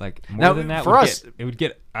 Like more Now, than that, for us- it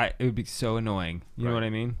would be so annoying. You know what I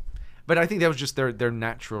mean? But I think that was just their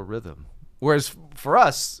natural rhythm. Whereas for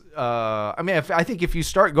us, I mean, I think if you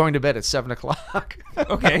start going to bed at 7 o'clock,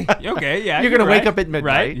 Okay, yeah, you're gonna wake right. up at midnight,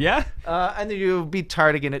 right? Yeah. and then you'll be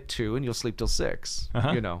tired again at 2, and you'll sleep till 6.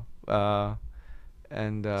 Uh-huh. You know, So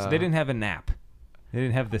they didn't have a nap. They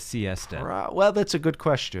didn't have the siesta. Well, that's a good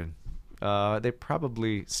question. They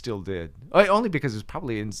probably still did. Only because it's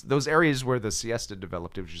probably in those areas where the siesta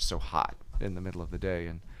developed. It was just so hot in the middle of the day,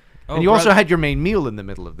 and you also brother. had your main meal in the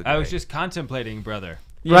middle of the day. I was just contemplating, brother.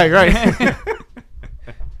 right.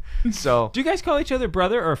 So Do you guys call each other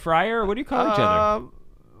brother or friar? Or what do you call each other?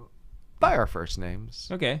 by our first names,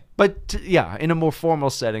 Okay. but yeah, in a more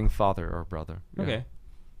formal setting, father or brother. Yeah. Okay.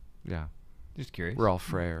 Yeah, Just curious. we're all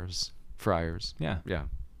friars. Yeah. Yeah.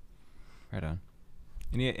 Right on.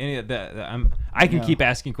 Any of that? I can No. keep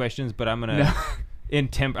asking questions, but I'm gonna No.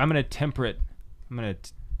 I'm gonna temperate.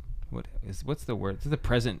 What's the word? This is the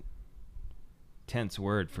present tense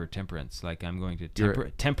word for temperance. Like I'm going to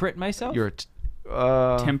temperate myself. You're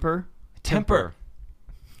Temper. temper.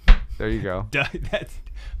 there. You go.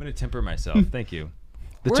 I'm gonna temper myself. Thank you.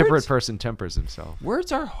 The Words- temperate person tempers himself.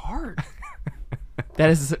 Words are hard. That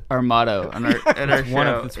is our motto on our One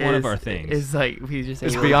show. of- it's one of our things. Is like we just say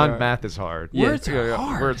It's words beyond are- math is hard. Words are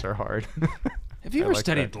hard. Words are hard. Have you I ever like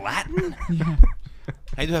studied that. Latin?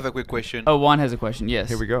 I do have a quick question. Oh, Juan has a question. Yes.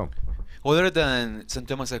 Here we go. Other than St.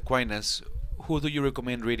 Thomas Aquinas, who do you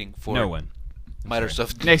recommend reading for No one. matters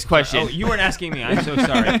of Next question. Oh, you weren't asking me. I'm so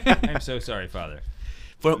sorry. I'm so sorry, Father.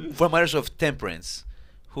 for matters of temperance?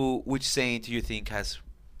 Which saint do you think has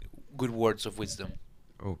good words of wisdom?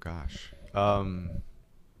 Oh gosh.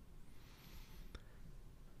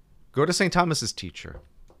 Go to St. Thomas's teacher,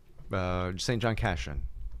 St. John Cassian,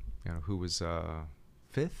 who was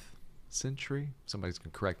 5th century. Somebody's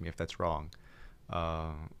gonna correct me if that's wrong.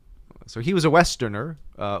 So he was a Westerner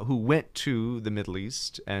who went to the Middle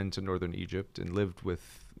East and to northern Egypt and lived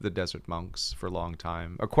with the desert monks for a long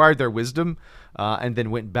time, acquired their wisdom, and then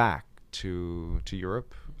went back to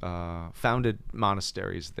Europe, founded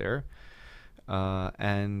monasteries there,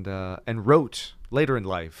 and wrote later in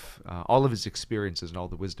life all of his experiences and all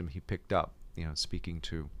the wisdom he picked up, speaking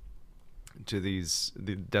to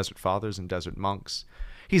the desert fathers and desert monks.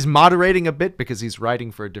 He's moderating a bit because he's writing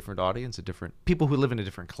for a different audience, different people who live in a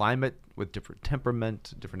different climate with different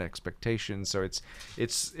temperament, different expectations. So it's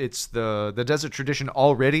the desert tradition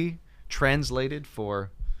already translated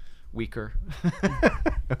for weaker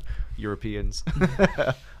Europeans,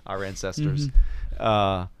 our ancestors.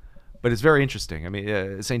 But it's very interesting. I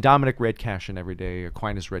mean, St. Dominic read Cassian every day.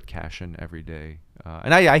 Aquinas read Cassian every day.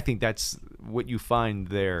 And I think that's what you find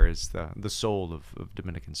there is the soul of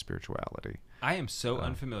Dominican spirituality. I am so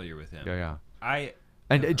unfamiliar with him. Yeah.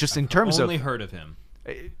 And just in terms only of... heard of him.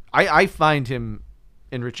 I find him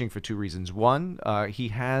enriching for 2 reasons. One, he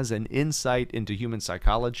has an insight into human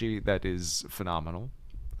psychology that is phenomenal,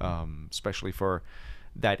 especially for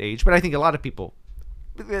that age. But I think a lot of people...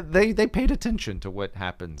 They paid attention to what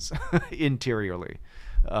happens interiorly,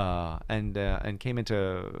 and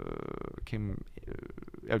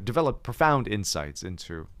developed profound insights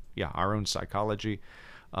into our own psychology,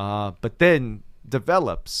 but then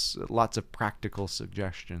develops lots of practical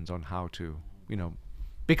suggestions on how to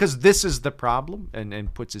because this is the problem,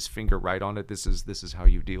 and puts his finger right on it. This is how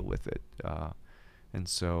you deal with it. And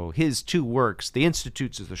so his 2 works, the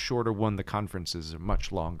Institutes is the shorter one, the Conferences are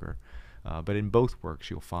much longer. But in both works,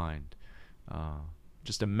 you'll find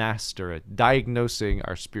just a master at diagnosing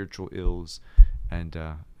our spiritual ills and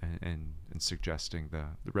suggesting the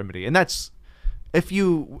remedy. And that's, if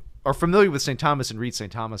you are familiar with St. Thomas and read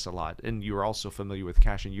St. Thomas a lot, and you're also familiar with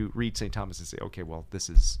Cassian, you read St. Thomas and say, okay, well, this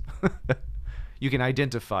is... you can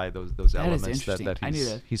identify those elements interesting. that I knew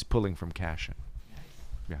that. he's pulling from Cassian.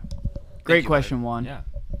 Yeah. Great question, Juan. Yeah.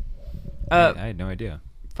 Uh, I had no idea.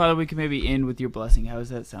 Father, we can maybe end with your blessing. How does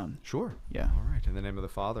that sound? Sure. Yeah. All right. In the name of the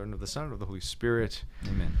Father, and of the Son, and of the Holy Spirit.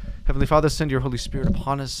 Amen. Heavenly Father, send your Holy Spirit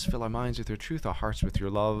upon us. Fill our minds with your truth, our hearts with your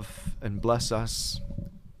love, and bless us.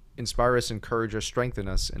 Inspire us, encourage us, strengthen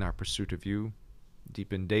us in our pursuit of you.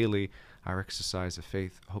 Deepen daily our exercise of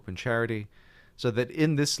faith, hope, and charity, so that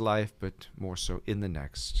in this life, but more so in the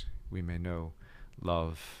next, we may know,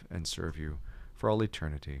 love, and serve you for all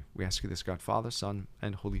eternity. We ask you this, God, Father, Son,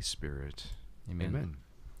 and Holy Spirit. Amen. Amen.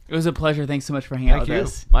 It was a pleasure. Thanks so much for hanging out Thank with you.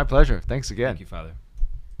 us. My pleasure. Thanks again. Thank you, Father.